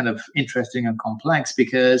kind of interesting and complex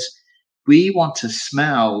because we want to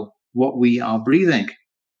smell what we are breathing.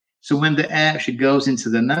 So when the air actually goes into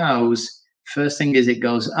the nose, first thing is it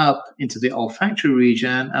goes up into the olfactory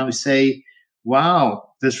region, and we say, wow,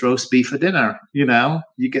 there's roast beef for dinner. You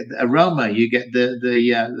get the aroma, you get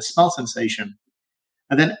the smell sensation.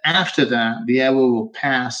 And then after that, the air will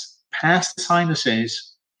pass past the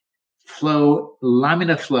sinuses, flow,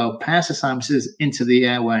 laminar flow past the sinuses into the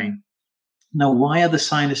airway. Now, why are the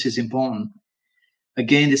sinuses important?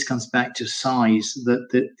 Again, this comes back to size.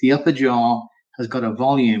 The upper jaw has got a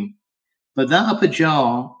volume, but that upper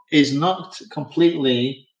jaw is not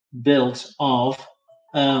completely built of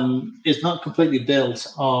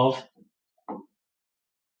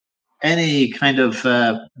any kind of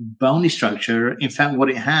bony structure. In fact, what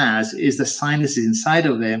it has is the sinuses inside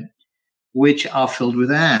of it, which are filled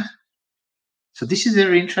with air. So this is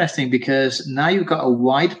very interesting because now you've got a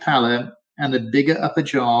wide palate and a bigger upper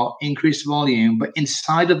jaw, increased volume, but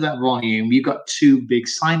inside of that volume, you've got two big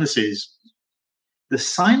sinuses. The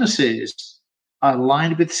sinuses are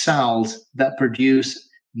lined with cells that produce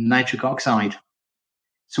nitric oxide.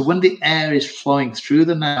 So when the air is flowing through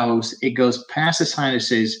the nose, it goes past the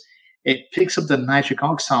sinuses, it picks up the nitric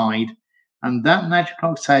oxide, and that nitric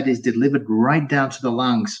oxide is delivered right down to the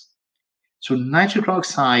lungs. So nitric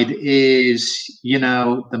oxide is,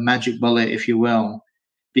 the magic bullet, if you will,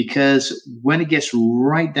 because when it gets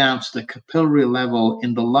right down to the capillary level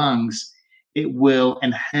in the lungs, it will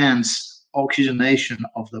enhance oxygenation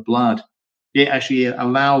of the blood. It actually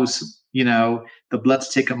allows, the blood to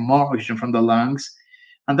take up more oxygen from the lungs,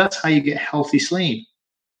 and that's how you get healthy sleep.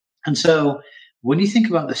 And so when you think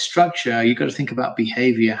about the structure, you've got to think about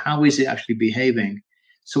behavior. How is it actually behaving?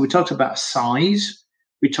 So we talked about size.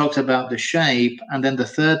 We talked about the shape, and then the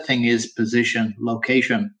third thing is position,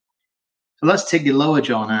 location. So let's take the lower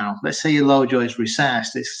jaw now. Let's say your lower jaw is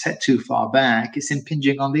recessed. It's set too far back. It's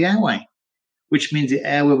impinging on the airway, which means the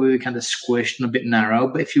airway will be kind of squished and a bit narrow.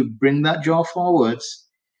 But if you bring that jaw forwards,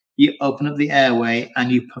 you open up the airway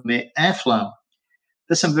and you permit airflow.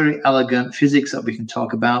 There's some very elegant physics that we can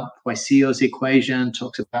talk about. Poiseuille's equation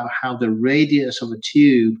talks about how the radius of a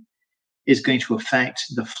tube is going to affect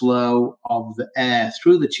the flow of the air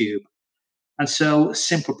through the tube. And so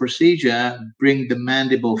simple procedure, bring the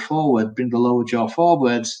mandible forward, bring the lower jaw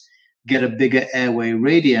forwards, get a bigger airway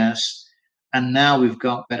radius, and now we've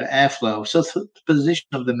got better airflow. So the position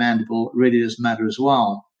of the mandible really does matter as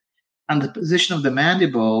well. And the position of the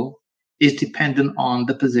mandible is dependent on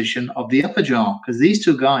the position of the upper jaw, because these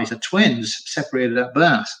two guys are twins separated at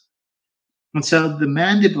birth. And so the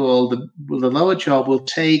mandible, the lower jaw, will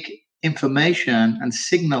take information and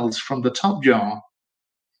signals from the top jaw.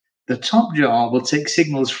 The top jaw will take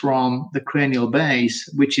signals from the cranial base,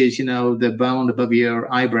 which is, the bone above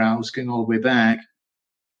your eyebrows going all the way back.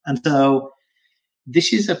 And so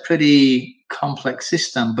this is a pretty complex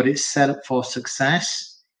system, but it's set up for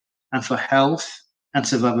success and for health and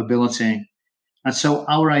survivability. And so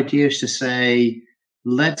our idea is to say,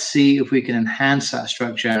 let's see if we can enhance that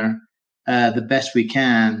structure the best we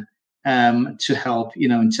can to help,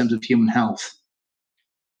 in terms of human health.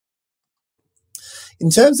 In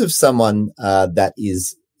terms of someone that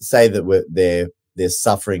is, say that they're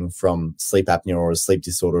suffering from sleep apnea or a sleep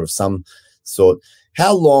disorder of some sort,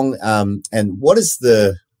 how long and what is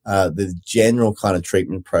the general kind of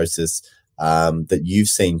treatment process that you've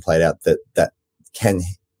seen played out that can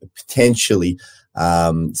potentially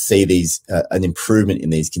see these an improvement in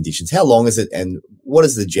these conditions? How long is it, and what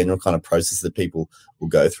is the general kind of process that people will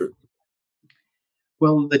go through?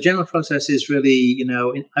 Well, the general process is really,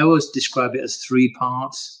 I always describe it as 3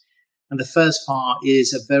 parts. And the first part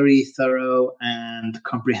is a very thorough and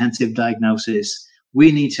comprehensive diagnosis.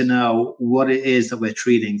 We need to know what it is that we're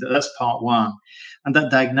treating. That's part 1. And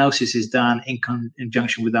that diagnosis is done in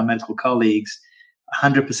conjunction with our medical colleagues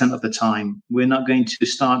 100% of the time. We're not going to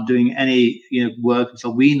start doing any work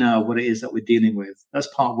until we know what it is that we're dealing with. That's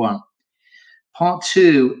part 1. Part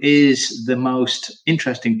 2 is the most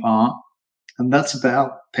interesting part, and that's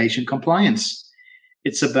about patient compliance.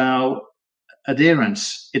 It's about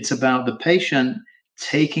adherence. It's about the patient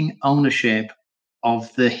taking ownership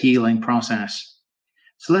of the healing process.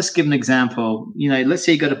 So let's give an example. Let's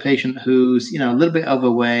say you got a patient who's, a little bit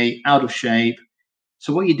overweight, out of shape.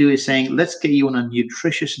 So what you do is saying, let's get you on a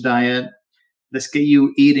nutritious diet. Let's get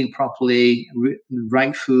you eating properly,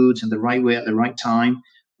 right foods in the right way at the right time.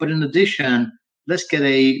 But in addition, let's get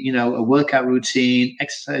a workout routine,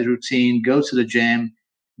 exercise routine, go to the gym,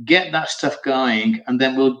 get that stuff going, and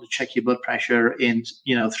then we'll check your blood pressure in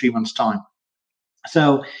 3 months' time.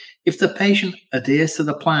 So if the patient adheres to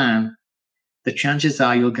the plan, the chances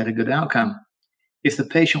are you'll get a good outcome. If the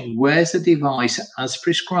patient wears the device as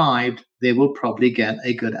prescribed, they will probably get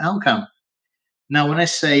a good outcome. Now, when I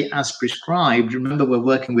say as prescribed, remember we're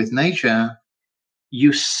working with nature.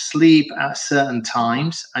 You sleep at certain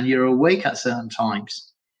times and you're awake at certain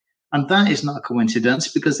times. And that is not a coincidence,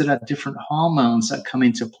 because there are different hormones that come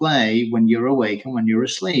into play when you're awake and when you're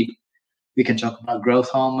asleep. We can talk about growth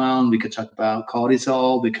hormone. We could talk about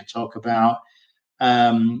cortisol. We could talk about,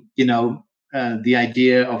 the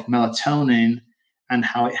idea of melatonin and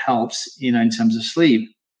how it helps, in terms of sleep.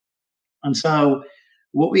 And so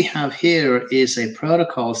what we have here is a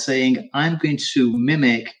protocol saying, I'm going to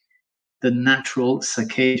mimic the natural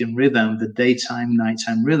circadian rhythm, the daytime,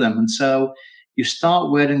 nighttime rhythm. And so you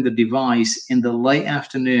start wearing the device in the late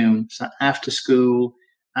afternoon, so after school,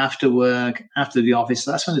 after work, after the office.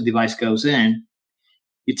 So that's when the device goes in.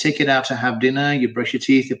 You take it out to have dinner, you brush your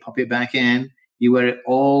teeth, you pop it back in. You wear it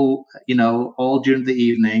all during the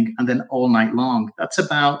evening and then all night long. That's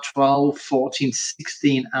about 12, 14,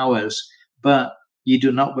 16 hours, but you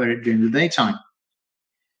do not wear it during the daytime.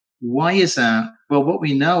 Why is that? Well, what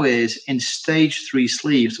we know is in stage 3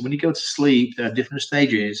 sleep, so when you go to sleep, there are different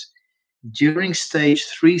stages. During stage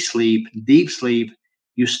 3 sleep, deep sleep,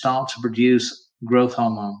 you start to produce growth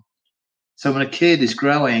hormone. So when a kid is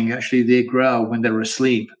growing, actually they grow when they're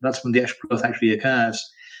asleep. That's when the actual growth actually occurs.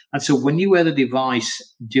 And so when you wear the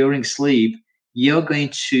device during sleep, you're going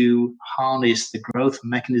to harness the growth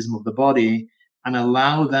mechanism of the body and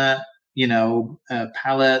allow that,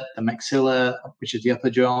 palate, the maxilla, which is the upper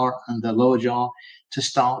jaw, and the lower jaw, to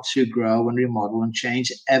start to grow and remodel and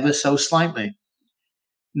change ever so slightly.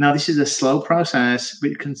 Now, this is a slow process,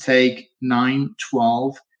 but it can take 9,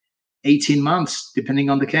 12, 18 months, depending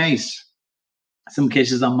on the case. Some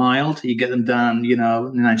cases are mild. You get them done, in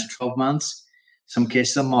 9 to 12 months. Some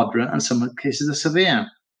cases are moderate and some cases are severe.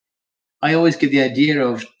 I always give the idea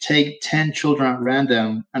of take 10 children at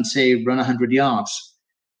random and say run 100 yards.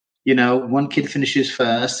 One kid finishes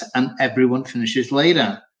first and everyone finishes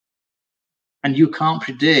later. And you can't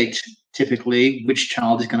predict typically which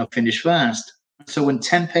child is going to finish first. So when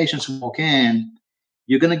 10 patients walk in,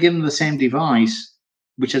 you're going to give them the same device,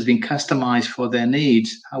 which has been customized for their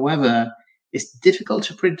needs. However, it's difficult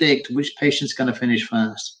to predict which patient's going to finish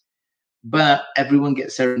first. But everyone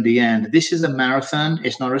gets there in the end. This is a marathon.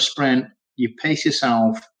 It's not a sprint. You pace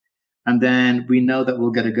yourself, and then we know that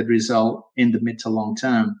we'll get a good result in the mid to long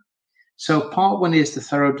term. So part 1 is the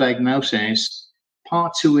thorough diagnosis.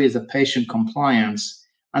 Part 2 is the patient compliance.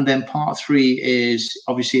 And then part 3 is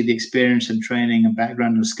obviously the experience and training and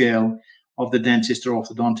background and skill of the dentist or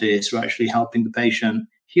orthodontist who are actually helping the patient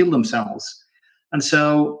heal themselves. And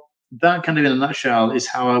so that kind of in a nutshell is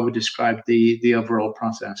how I would describe the overall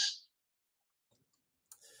process.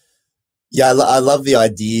 Yeah, I love the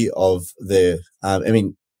idea of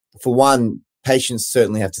for one, patients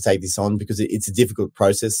certainly have to take this on because it's a difficult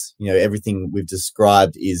process. Everything we've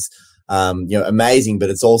described is, amazing, but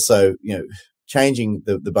it's also, changing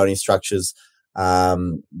the bony structures,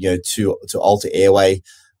 to alter airway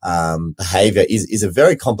behavior is a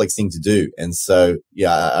very complex thing to do. And so,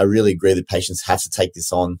 I really agree that patients have to take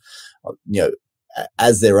this on,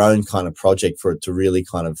 as their own kind of project for it to really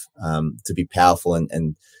kind of, to be powerful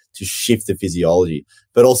and to shift the physiology,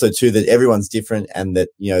 but also too that everyone's different and that,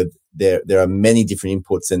 there are many different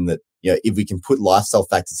inputs, and that, if we can put lifestyle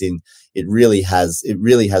factors in, it really has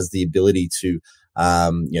the ability to,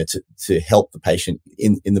 to help the patient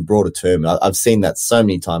in the broader term. I've seen that so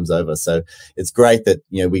many times over. So it's great that,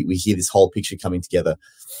 we hear this whole picture coming together.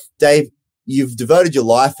 Dave, you've devoted your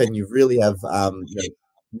life and you really have,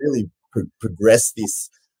 really progressed this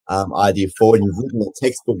idea forward. You've written a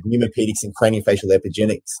textbook, Pneumopedics and Craniofacial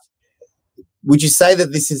Epigenetics. Would you say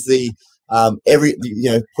that this is the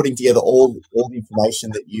putting together all the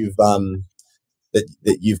information that you've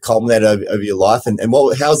that you've culminated over your life, and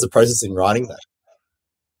how's the process in writing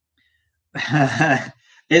that?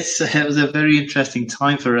 It was a very interesting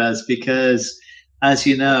time for us because, as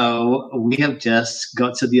you know, we have just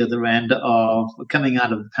got to the other end of coming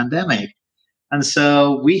out of the pandemic. And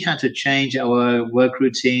so we had to change our work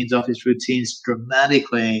routines, office routines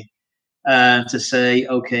dramatically to say,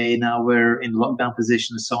 okay, now we're in lockdown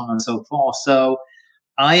position and so on and so forth. So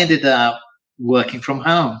I ended up working from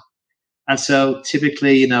home. And so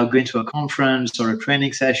typically, going to a conference or a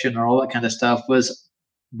training session or all that kind of stuff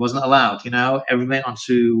wasn't allowed. Everything went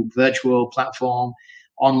onto virtual platform,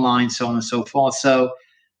 online, so on and so forth. So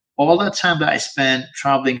all that time that I spent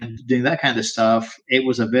traveling and doing that kind of stuff, it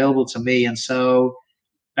was available to me. And so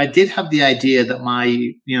I did have the idea that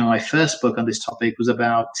my first book on this topic was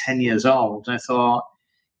about 10 years old. I thought,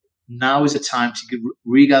 now is the time to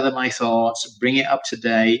regather my thoughts, bring it up to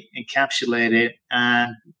date, encapsulate it,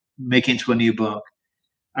 and make it into a new book.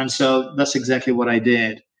 And so that's exactly what I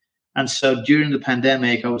did. And so during the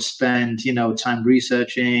pandemic, I would spend, time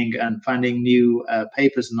researching and finding new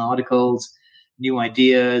papers and articles, new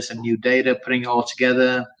ideas and new data, putting it all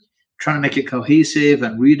together, trying to make it cohesive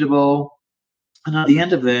and readable. And at the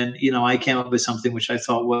end of it, I came up with something which I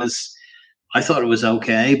thought it was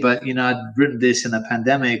okay, but, I'd written this in a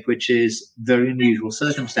pandemic, which is very unusual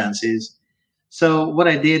circumstances. So what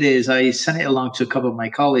I did is I sent it along to a couple of my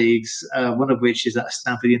colleagues, one of which is at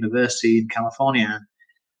Stanford University in California.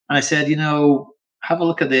 And I said, have a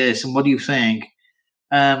look at this and what do you think?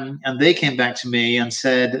 And they came back to me and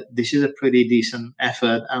said, this is a pretty decent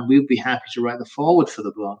effort and we'd be happy to write the foreword for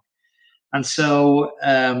the book. And so,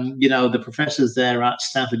 the professors there at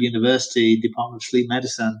Stanford University, Department of Sleep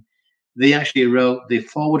Medicine, they actually wrote the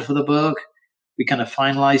foreword for the book. We kind of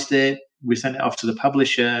finalized it. We sent it off to the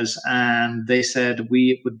publishers and they said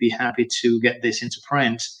we would be happy to get this into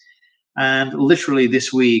print. And literally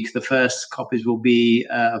this week, the first copies will be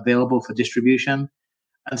available for distribution.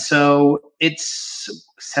 And so it's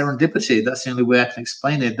serendipity. That's the only way I can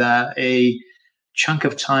explain it, that a chunk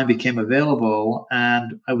of time became available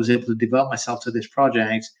and I was able to devote myself to this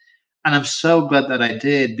project. And I'm so glad that I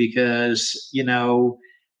did because,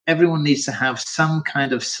 everyone needs to have some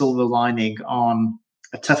kind of silver lining on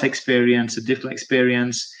a tough experience, a difficult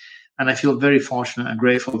experience. And I feel very fortunate and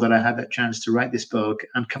grateful that I had that chance to write this book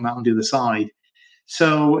and come out on the other side.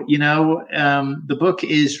 So, the book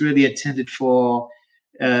is really intended for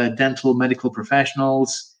dental medical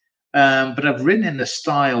professionals. But I've written in a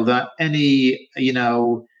style that any,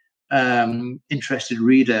 interested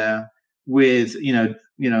reader with,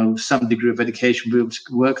 some degree of education will be able to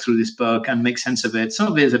work through this book and make sense of it.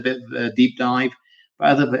 Some of it is a bit deep dive,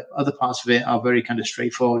 but other parts of it are very kind of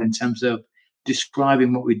straightforward in terms of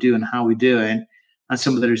describing what we do and how we do it and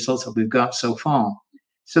some of the results that we've got so far.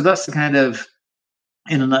 So that's the kind of,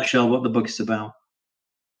 in a nutshell, what the book is about.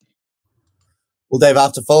 Well, Dave,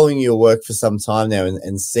 after following your work for some time now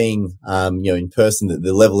and seeing, in person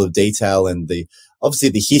the level of detail and obviously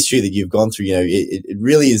the history that you've gone through, it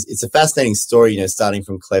really is, it's a fascinating story, starting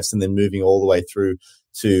from Clefs and then moving all the way through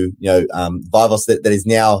to, Vivos that is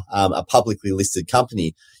now a publicly listed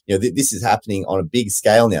company. This is happening on a big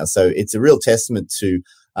scale now. So it's a real testament to,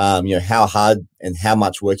 how hard and how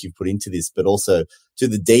much work you've put into this, but also to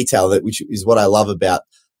the detail which is what I love about,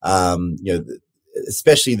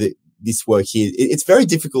 especially this work here. It's very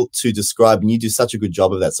difficult to describe and you do such a good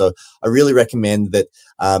job of that. So I really recommend that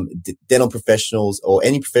dental professionals or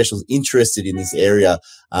any professionals interested in this area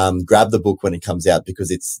grab the book when it comes out because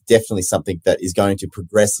it's definitely something that is going to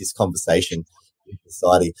progress this conversation in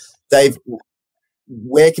society. Dave,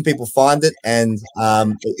 where can people find it? And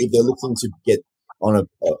if they're looking to get on a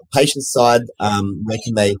patient side, where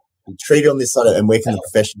can they be treated on this side and where can the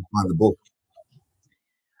professional find the book?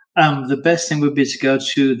 The best thing would be to go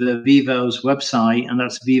to the Vivos website, and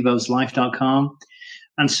that's vivoslife.com.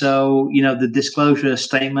 And so, the disclosure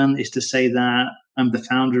statement is to say that I'm the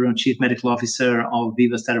founder and chief medical officer of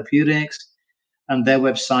Vivos Therapeutics, and their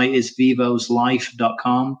website is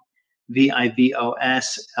vivoslife.com,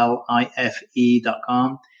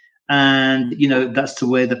 vivoslife.com. And, that's the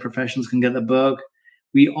way the professionals can get the book.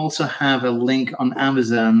 We also have a link on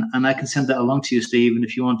Amazon, and I can send that along to you, Steve, and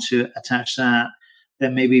if you want to attach that.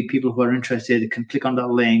 then maybe people who are interested can click on that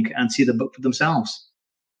link and see the book for themselves.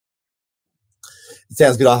 It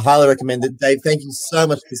sounds good. I highly recommend it. Dave, thank you so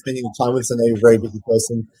much for spending the time with us. I know you're a very busy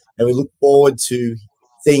person, and we look forward to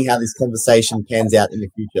seeing how this conversation pans out in the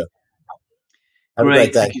future. Have a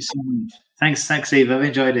great day. Thank you so much. Thanks, Steve. I've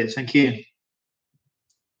enjoyed it. Thank you.